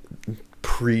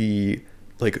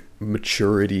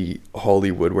maturity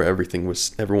Hollywood where everyone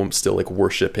was still like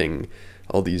worshiping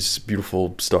all these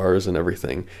beautiful stars and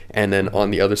everything. And then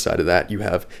on the other side of that, you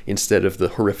have, instead of the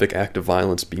horrific act of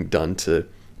violence being done to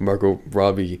Margot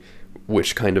Robbie,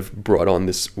 which kind of brought on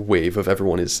this wave of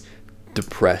everyone is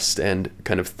depressed and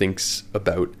kind of thinks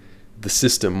about the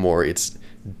system more, it's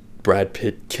Brad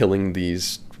Pitt killing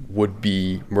these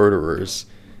would-be murderers,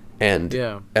 and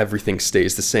everything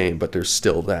stays the same, but there's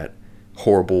still that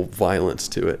horrible violence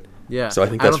to it. Yeah, so I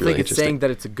think that's really interesting. I don't think it's saying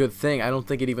that it's a good thing. I don't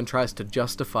think it even tries to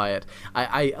justify it.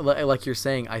 I like you're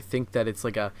saying, I think that it's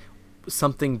like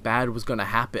something bad was going to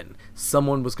happen.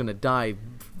 Someone was going to die.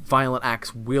 Violent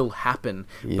acts will happen,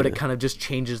 but it kind of just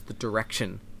changes the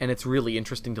direction, and it's really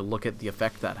interesting to look at the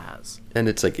effect that has. And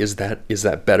it's like, is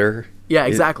that better? Yeah,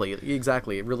 exactly.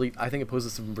 It really, I think it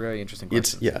poses some very interesting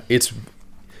questions. It's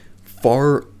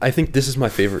far. I think this is my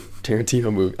favorite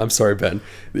Tarantino movie. I'm sorry, Ben.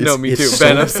 No, me too,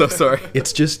 Ben. I'm so sorry.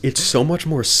 It's so much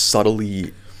more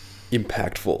subtly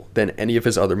impactful than any of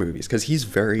his other movies, because he's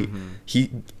very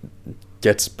he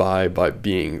gets by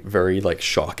being very like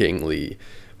shockingly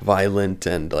violent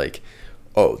and like,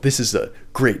 oh, this is a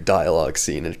great dialogue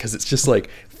scene, and because it's just like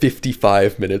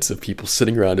 55 minutes of people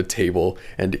sitting around a table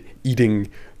and eating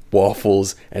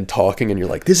waffles and talking, and you're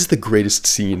like, this is the greatest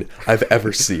scene I've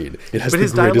ever seen. It has the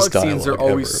greatest dialogue scenes are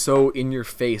always ever. So in your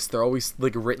face. They're always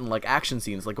like written like action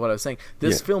scenes, like what I was saying.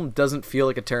 This film doesn't feel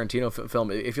like a Tarantino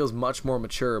film. It feels much more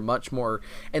mature, much more,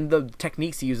 and the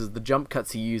techniques he uses, the jump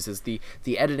cuts he uses, the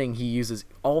editing he uses,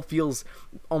 all feels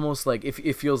almost like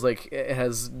it feels like it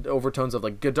has overtones of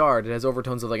like Godard, it has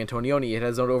overtones of like Antonioni, it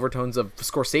has overtones of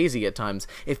Scorsese at times.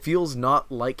 It feels not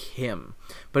like him,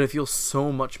 but it feels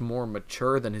so much more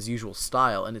mature than his usual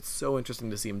style, and it's so interesting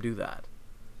to see him do that.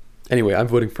 Anyway, I'm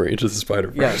voting for Into the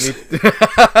Spider-Verse.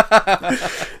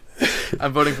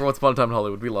 I'm voting for Once Upon a Time in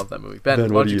Hollywood. We love that movie. Ben, why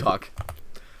don't you talk?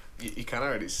 You kind of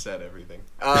already said everything.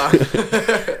 I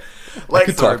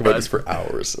could talk about this for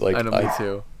hours. Like, I know, me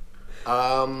too.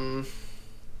 I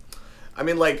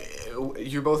mean, like,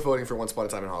 you're both voting for Once Upon a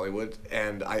Time in Hollywood,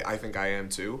 and I think I am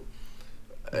too.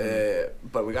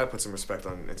 But we gotta put some respect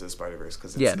on Into the Spider-Verse,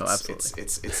 because absolutely.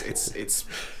 It's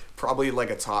probably like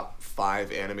a top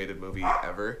 5 animated movie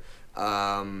ever.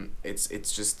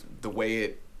 It's just the way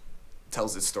it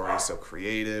tells its story is so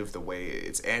creative. The way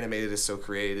it's animated is so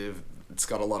creative. It's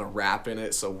got a lot of rap in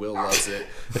it, so Will loves it.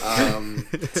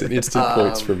 It's an instant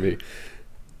points for me.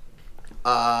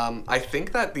 I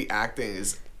think that the acting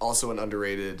is also an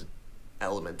underrated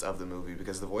element of the movie,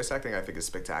 because the voice acting I think is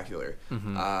spectacular.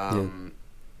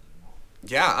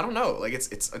 yeah, I don't know. Like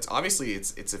it's obviously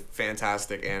it's a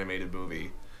fantastic animated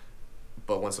movie,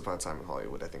 but Once Upon a Time in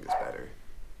Hollywood I think is better.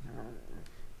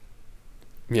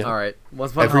 Yeah. All right.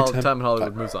 Once Upon a Time in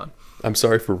Hollywood moves on. I'm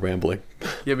sorry for rambling.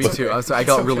 Yeah, me too. I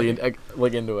got really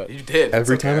into it. You did.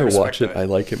 Every It's okay, time I respect watch it, that. I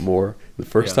like it more. The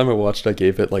first Yeah. time I watched it, I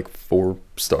gave it like 4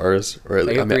 stars, or I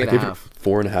gave gave it 3.5.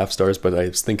 4.5 stars, but I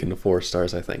was thinking of 4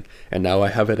 stars, I think. And now I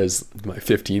have it as my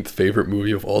 15th favorite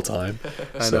movie of all time.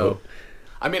 I know.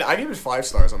 I mean, I gave it 5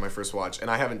 stars on my first watch, and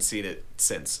I haven't seen it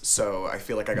since. So I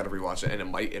feel like I got to rewatch it, and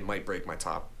it might break my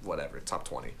top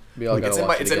 20. We all gotta It's in watch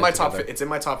my it again top together. it's in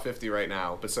my top 50 right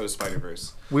now, but so is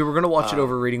Spider-Verse. We were gonna watch it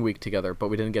over reading week together, but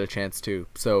we didn't get a chance to.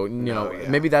 So yeah.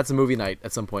 maybe that's a movie night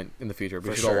at some point in the future. We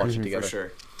For should sure. all watch it together. For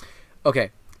sure. Okay,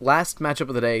 last matchup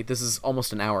of the day. This is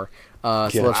almost an hour, so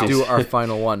Yeah, let's jeez. do our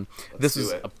final one. This do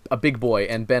is it. a big boy,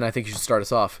 and Ben, I think you should start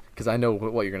us off because I know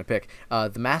what you're gonna pick.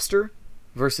 The Master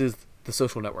versus The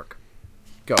Social Network.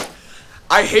 Go.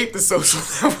 I hate the Social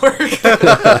Network.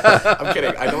 I'm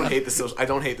kidding. I don't hate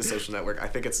the Social Network. I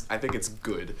think it's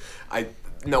good.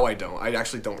 No, I don't. I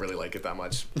actually don't really like it that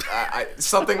much.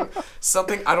 Something.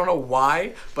 I don't know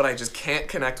why, but I just can't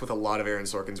connect with a lot of Aaron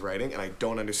Sorkin's writing, and I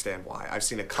don't understand why. I've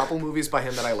seen a couple movies by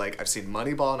him that I like. I've seen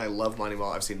Moneyball, and I love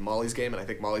Moneyball. I've seen Molly's Game, and I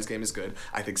think Molly's Game is good.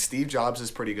 I think Steve Jobs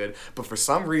is pretty good, but for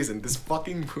some reason, this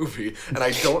fucking movie, and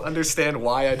I don't understand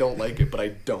why I don't like it, but I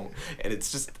don't, and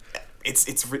it's just.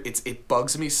 It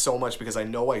bugs me so much because I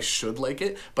know I should like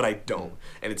it, but I don't,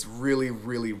 and it's really,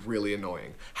 really, really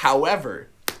annoying. However,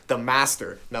 The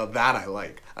Master, now that I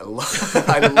like, I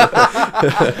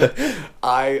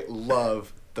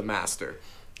love The Master.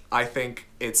 I think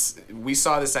we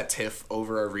saw this at TIFF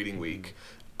over our reading week,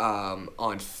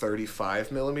 on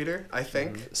 35 millimeter, I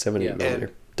think. 70 Yeah. millimeter.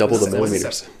 And Double the was it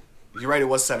millimeters. You're right, it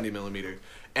was 70 millimeter.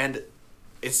 And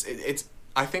it's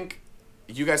I think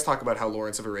you guys talk about how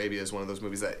Lawrence of Arabia is one of those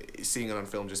movies that seeing it on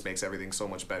film just makes everything so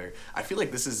much better. I feel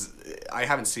like I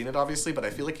haven't seen it obviously, but I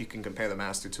feel like you can compare The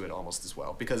Master to it almost as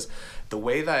well, because the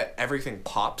way that everything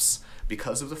pops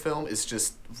because of the film is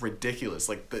just ridiculous.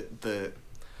 Like the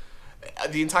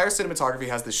entire cinematography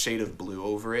has this shade of blue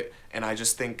over it, and I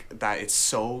just think that it's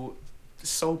so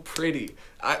pretty.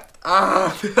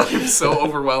 I'm so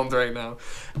overwhelmed right now.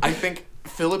 I think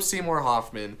Philip Seymour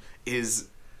Hoffman is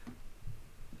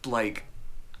like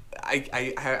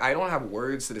I don't have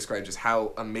words to describe just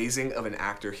how amazing of an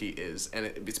actor he is, and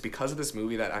it's because of this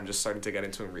movie that I'm just starting to get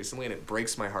into him recently, and it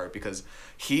breaks my heart because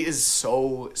he is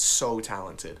so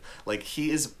talented. Like,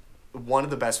 he is one of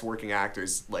the best working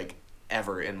actors like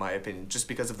ever, in my opinion, just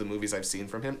because of the movies I've seen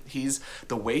from him.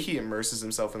 The way he immerses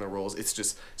himself in the roles, it's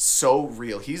just so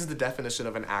real. He's the definition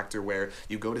of an actor where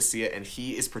you go to see it and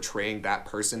he is portraying that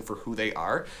person for who they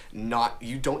are.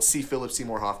 You don't see Philip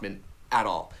Seymour Hoffman at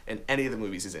all in any of the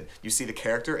movies he's in. You see the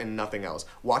character and nothing else.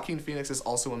 Joaquin Phoenix is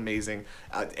also amazing.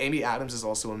 Amy Adams is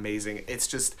also amazing. It's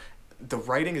just, the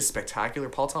writing is spectacular.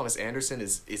 Paul Thomas Anderson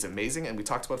is amazing, and we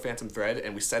talked about Phantom Thread,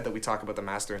 and we said that we talk about The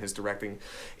Master and his directing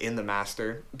in The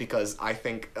Master, because I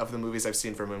think of the movies I've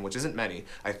seen from him, which isn't many,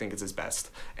 I think it's his best.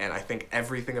 And I think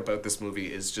everything about this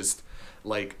movie is just,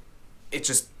 like, it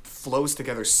just flows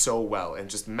together so well and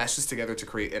just meshes together to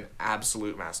create an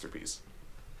absolute masterpiece.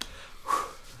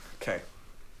 Okay.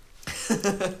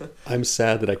 I'm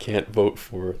sad that I can't vote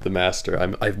for The Master.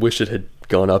 I wish it had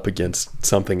gone up against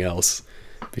something else,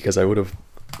 because I would have.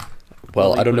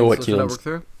 Well, I don't know what Keelan's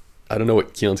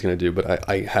gonna do, but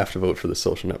I have to vote for The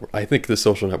Social Network. I think The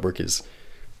Social Network is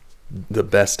the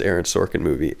best Aaron Sorkin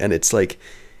movie, and it's like,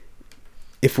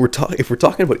 if we're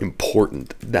talking about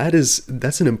important,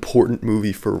 that's an important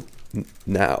movie for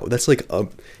now. That's like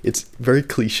it's very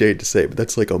cliched to say, but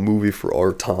that's like a movie for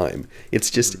our time. It's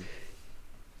just.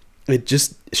 It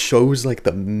just shows like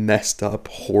the messed up,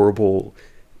 horrible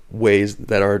ways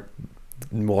that our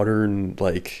modern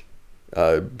like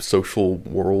social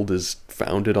world is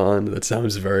founded on. That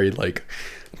sounds very like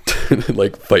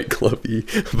like Fight Clubby,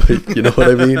 but you know what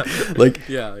I mean? Like,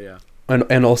 yeah.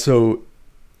 And also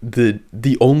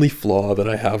the only flaw that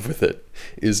I have with it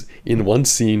is in one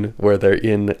scene where they're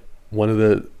in one of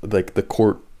the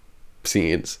court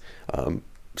scenes.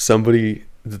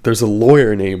 There's a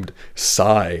lawyer named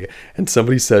Cy, and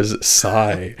somebody says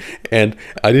Cy, and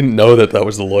I didn't know that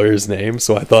was the lawyer's name,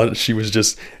 so I thought she was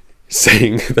just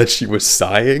saying that she was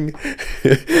sighing,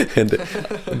 and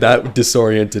that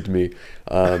disoriented me.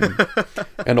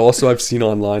 And also I've seen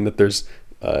online that there's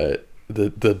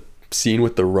the scene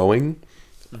with the rowing,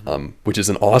 which is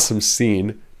an awesome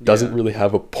scene, doesn't really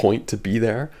have a point to be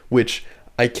there, which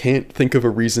I can't think of a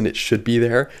reason it should be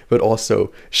there, but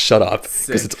also shut up,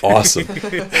 because it's awesome.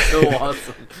 So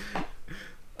awesome.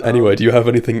 Anyway, do you have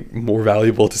anything more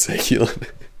valuable to say, Keelan?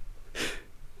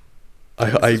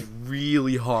 It's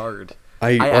really hard.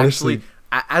 I honestly,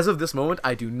 actually, as of this moment,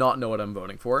 I do not know what I'm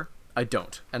voting for. I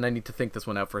don't, and I need to think this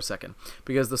one out for a second,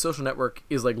 because The Social Network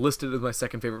is like listed as my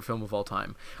second favorite film of all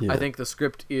time. Yeah. I think the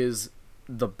script is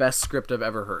the best script I've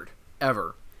ever heard,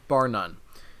 ever, bar none.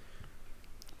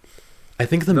 I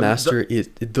think The Master is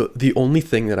the only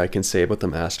thing that I can say about The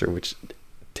Master, which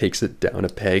takes it down a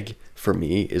peg for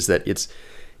me, is that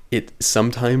it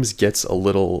sometimes gets a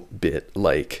little bit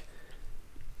like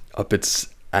up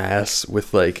its ass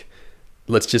with like,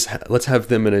 let's have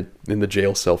them in the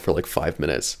jail cell for like 5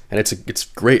 minutes, and it's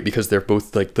great because they're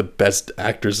both like the best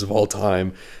actors of all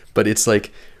time, but it's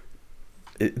like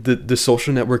the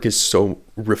Social Network is so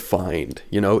refined,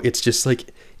 you know. It's just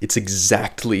like, it's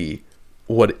exactly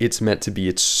what it's meant to be.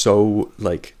 It's so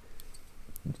like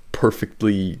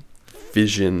perfectly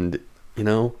visioned, you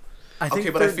know. I think Okay,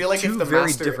 but I feel like if two The very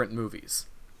Master- different movies.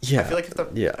 Yeah, I feel like if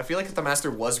yeah. The Master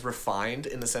was refined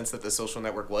in the sense that The Social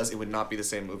Network was, it would not be the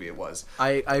same movie it was.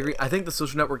 I agree. I think The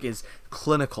Social Network is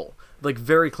clinical, like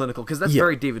very clinical, because that's Yeah.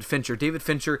 very David Fincher. David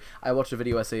Fincher. I watched a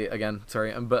video essay again.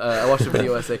 Sorry, but I watched a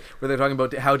video essay where they're talking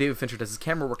about how David Fincher does his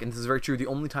camera work, and this is very true. The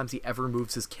only times he ever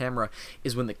moves his camera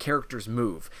is when the characters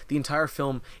move. The entire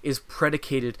film is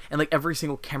predicated, and like every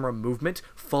single camera movement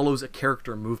follows a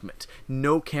character movement.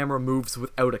 No camera moves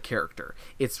without a character.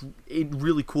 It's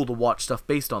really cool to watch stuff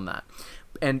based on that.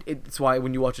 And it's why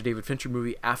when you watch a David Fincher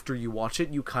movie, after you watch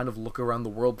it, you kind of look around the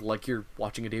world like you're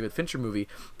watching a David Fincher movie,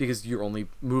 because you're only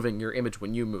moving your image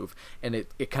when you move, and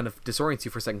it kind of disorients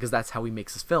you for a second, because that's how he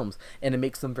makes his films, and it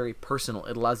makes them very personal.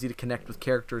 It allows you to connect with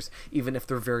characters even if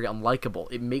they're very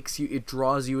unlikable. It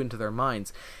draws you into their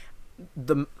minds.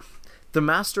 The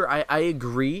Master, I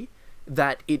agree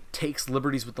that it takes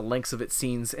liberties with the lengths of its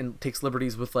scenes, and takes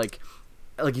liberties with like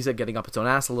you said, getting up its own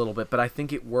ass a little bit, but I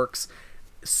think it works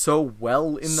so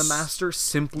well in The Master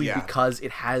simply because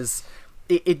it has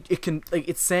it can, like,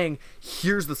 it's saying,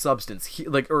 here's the substance,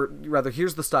 or rather,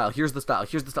 here's the style,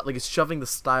 like, it's shoving the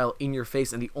style in your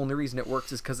face, and the only reason it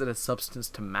works is because it has substance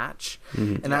to match,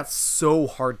 and that's so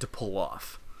hard to pull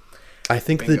off. I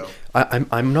think Bingo. that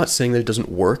I'm not saying that it doesn't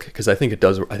work, because I think it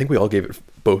does. I think we all gave it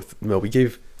both. No,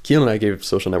 Keelan and I gave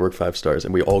Social Network 5 stars,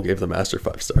 and we all gave The Master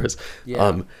 5 stars.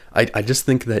 Yeah. I just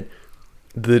think that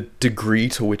the degree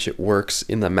to which it works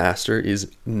in The Master is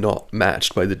not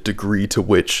matched by the degree to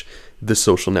which the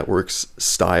Social Network's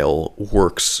style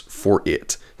works for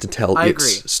it to tell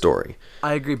its story.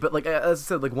 I agree, but like as I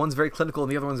said, like one's very clinical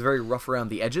and the other one's very rough around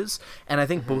the edges, and I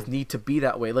think both need to be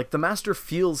that way. Like The Master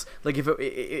feels like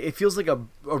it feels like a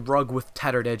rug with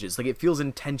tattered edges. Like it feels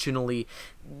intentionally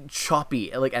choppy,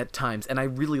 like at times, and I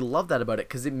really love that about it,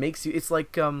 because it makes you. It's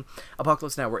like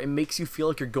Apocalypse Now, where it makes you feel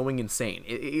like you're going insane.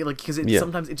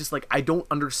 Sometimes it just like, I don't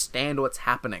understand what's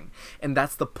happening, and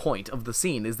that's the point of the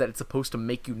scene, is that it's supposed to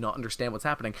make you not understand what's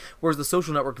happening. Whereas the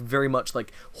Social Network very much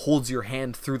like holds your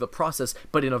hand through the process,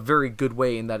 but in a very good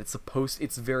way, in that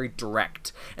it's very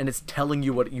direct, and it's telling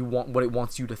you what it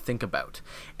wants you to think about,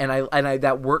 and I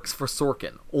that works for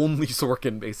Sorkin, only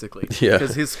Sorkin, basically,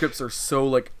 because his scripts are so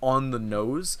like on the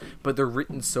nose, but they're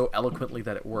written so eloquently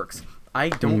that it works. I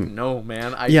don't know,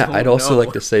 man. I'd also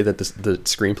like to say that the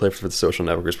screenplay for The Social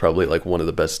Network is probably like one of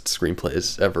the best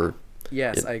screenplays ever.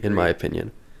 Yes, I agree. In my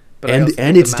opinion. But and it's The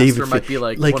Master David might be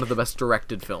like one of the best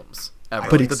directed films ever.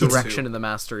 But the direction in The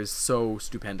Master is so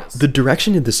stupendous. The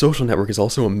direction in The Social Network is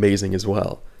also amazing as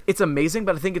well. It's amazing,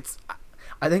 but I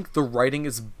think the writing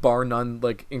is bar none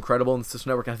like incredible in The Social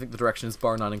Network, and I think the direction is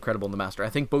bar none incredible in The Master. I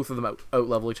think both of them out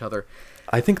level each other.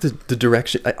 I think the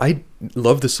direction, I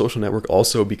love The Social Network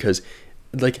also because,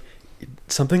 like,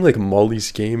 something like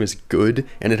Molly's Game is good,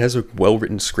 and it has a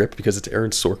well-written script because it's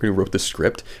Aaron Sorkin who wrote the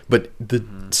script, but the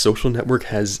Social Network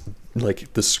has,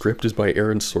 like, the script is by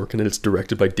Aaron Sorkin and it's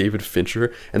directed by David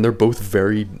Fincher, and they're both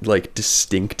very, like,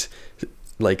 distinct,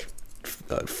 like,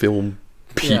 film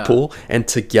people, and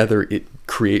together it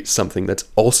creates something that's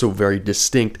also very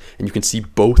distinct, and you can see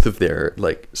both of their,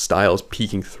 like, styles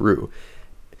peeking through.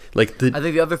 Like I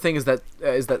think the other thing is that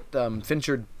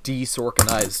Fincher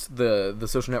de-Sorkinized the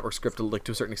Social Network script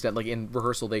to a certain extent. Like in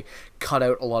rehearsal, they cut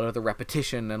out a lot of the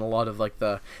repetition and a lot of like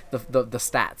the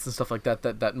stats and stuff like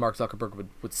that Mark Zuckerberg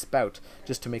would spout,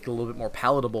 just to make it a little bit more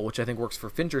palatable, which I think works for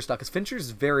Fincher's style, because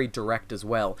Fincher's very direct as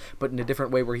well, but in a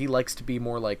different way, where he likes to be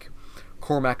more like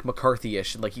Cormac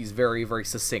McCarthy-ish, like he's very, very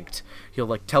succinct. He'll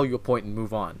like tell you a point and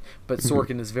move on. But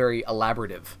Sorkin is very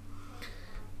elaborative.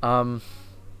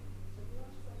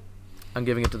 I'm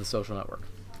giving it to The Social Network.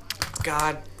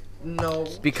 God No.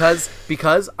 because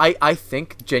I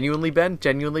think genuinely Ben,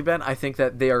 I think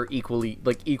that they are equally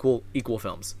like equal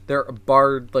films. They're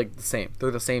barred like the same.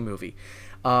 They're the same movie.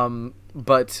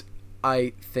 But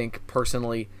I think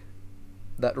personally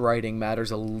that writing matters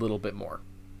a little bit more.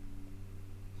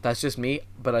 That's just me,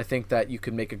 but I think that you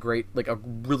could make a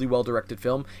really well directed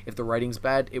film. If the writing's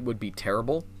bad, it would be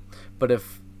terrible. But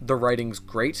if the writing's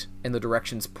great and the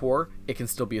direction's poor, it can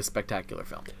still be a spectacular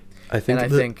film. I think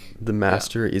And I think The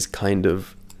Master is kind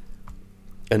of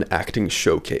an acting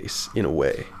showcase in a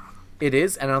way. It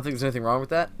is, and I don't think there's anything wrong with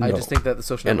that. I No. just think that the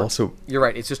social And network, also- you're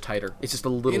right, it's just tighter. It's just a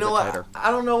little You know bit what? tighter. I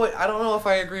don't know. I don't know if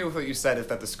I agree with what you said. Is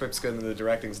that the script's good and the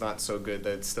directing's not so good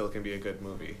that it still can be a good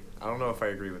movie? I don't know if I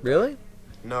agree with that. Really?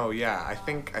 No, yeah. I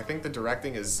think the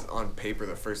directing is on paper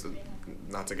the first.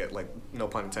 Not to get like no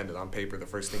pun intended, on paper the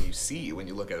first thing you see when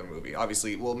you look at a movie.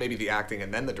 Obviously, well, maybe the acting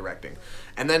and then the directing,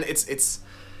 and then it's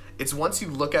once you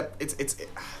look at it's.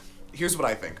 Here's what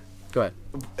I think. Go ahead.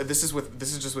 This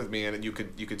is just with me, and you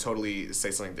could totally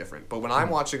say something different. But when I'm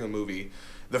watching a movie,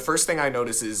 the first thing I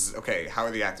notice is, okay, how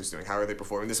are the actors doing? How are they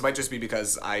performing? This might just be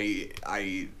because I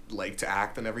like to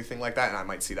act and everything like that, and I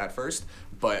might see that first.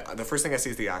 But the first thing I see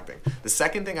is the acting. The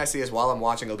second thing I see is while I'm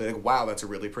watching, I'll be like, wow, that's a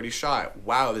really pretty shot.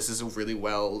 Wow, this is a really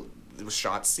well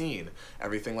shot scene,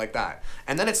 everything like that.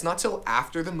 And then it's not till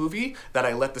after the movie that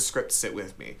I let the script sit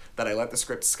with me, that I let the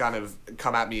scripts kind of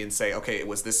come at me and say, okay,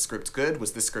 was this script good?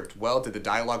 Was this script well? Did the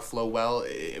dialogue flow well?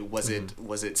 Was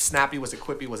it snappy? Was it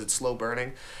quippy? Was it slow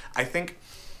burning? I think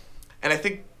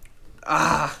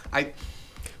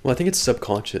well, I think it's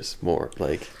subconscious more.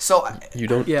 Like, so you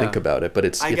don't Yeah. think about it, but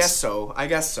it's. I guess so.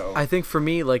 I think for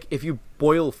me, like, if you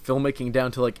boil filmmaking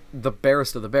down to like the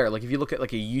barest of the bare, like if you look at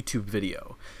like a YouTube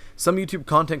video, some YouTube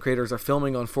content creators are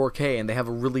filming on 4K and they have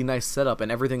a really nice setup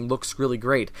and everything looks really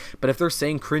great. But if they're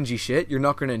saying cringy shit, you're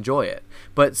not going to enjoy it.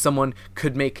 But someone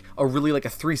could make a really like a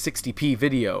 360p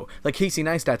video, like Casey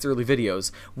Neistat's early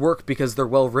videos, work because they're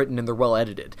well written and they're well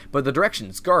edited. But the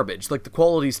direction's garbage. Like the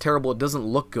quality's terrible. It doesn't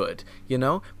look good, you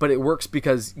know? But it works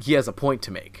because he has a point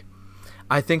to make.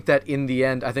 I think that in the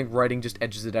end, I think writing just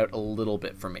edges it out a little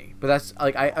bit for me. But that's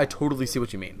like I totally see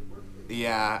what you mean.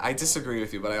 Yeah, I disagree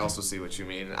with you, but I also see what you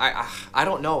mean. I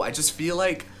don't know. I just feel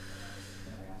like.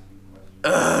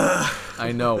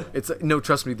 I know. It's no,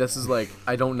 trust me. This is like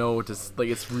I don't know what to like.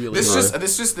 It's really This hard.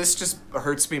 just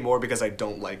hurts me more because I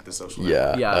don't like the social.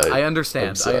 Yeah. Yeah, I understand.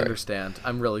 I'm sorry. I understand.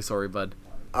 I'm really sorry, bud.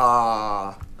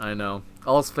 Ah, I know.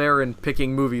 All's fair in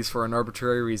picking movies for an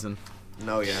arbitrary reason.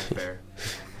 no, yeah, fair.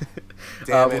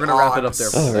 We're gonna wrap it up there.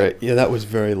 All right. Yeah, that was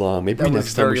very long. Maybe That was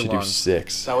next time we very should long. do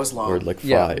 6. That was long. Or like 5.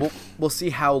 Yeah, we'll see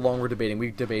how long we're debating.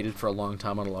 We've debated for a long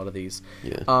time on a lot of these.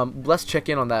 Yeah. Let's check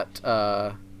in on that.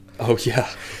 Oh yeah.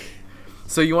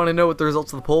 So you want to know what the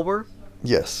results of the poll were?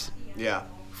 Yes. Yeah.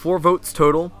 4 votes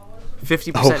total,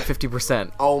 50%, Oh.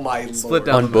 50%. Oh my Split lord.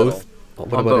 down On the middle. both. What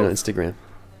about both. on Instagram?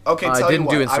 Okay, I tell didn't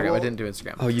you do what, Instagram. will- I didn't do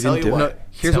Instagram. Oh, you Tell didn't you do what. it.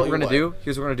 Here's Tell what we're you gonna do.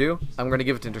 Here's what we're gonna do. I'm gonna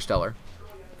give it to Interstellar.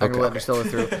 I'm Okay. gonna let Interstellar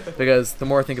through because the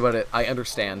more I think about it, I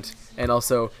understand, and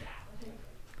also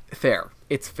fair.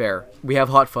 It's fair. We have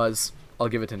Hot Fuzz. I'll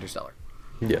give it to Interstellar.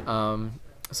 Yeah.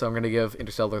 So I'm gonna give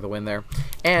Interstellar the win there.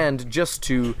 And just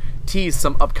to tease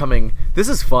some upcoming, this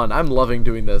is fun. I'm loving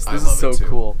doing this. This love is so it too.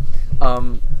 cool.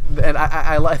 And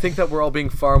I think that we're all being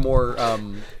far more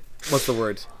what's the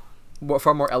word?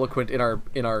 Far more eloquent in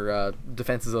our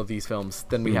defenses of these films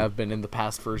than we have been in the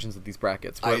past versions of these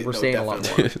brackets. We're No, saying a lot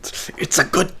definitely. more. it's a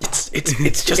good.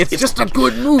 It's just. It's just a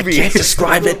good movie. Can't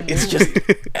describe it. It's just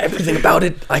everything about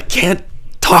it. I can't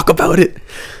talk about it.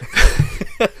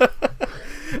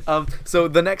 So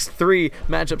the next 3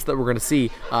 matchups that we're going to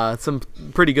see, some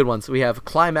pretty good ones. We have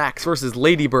Climax versus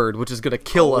Lady Bird, which is going to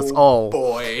kill us all.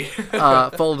 Boy.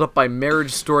 Followed up by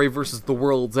Marriage Story versus The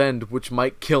World's End, which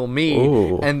might kill me.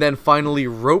 Ooh. And then finally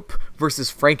Rope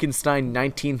versus Frankenstein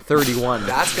 1931.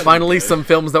 That's gonna be finally good. some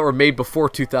films that were made before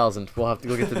 2000. We'll have to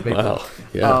go get the debate. Wow.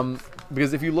 Yeah.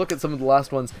 Because if you look at some of the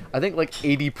last ones, I think like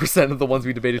 80% of the ones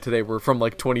we debated today were from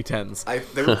like 2010s.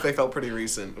 They felt pretty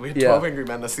recent. We had Yeah. 12 Angry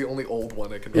Men. That's the only old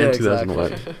one I can Yeah, remember.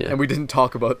 2001. exactly. Yeah. And we didn't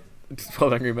talk about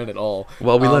 12 Angry Men at all.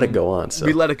 Well, we let it go on. So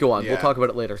We let it go on. We'll Yeah. talk about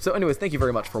it later. So anyways, thank you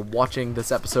very much for watching this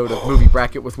episode of Movie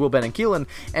Bracket with Will, Ben, and Keelan,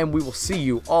 and we will see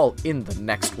you all in the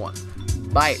next one.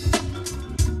 Bye.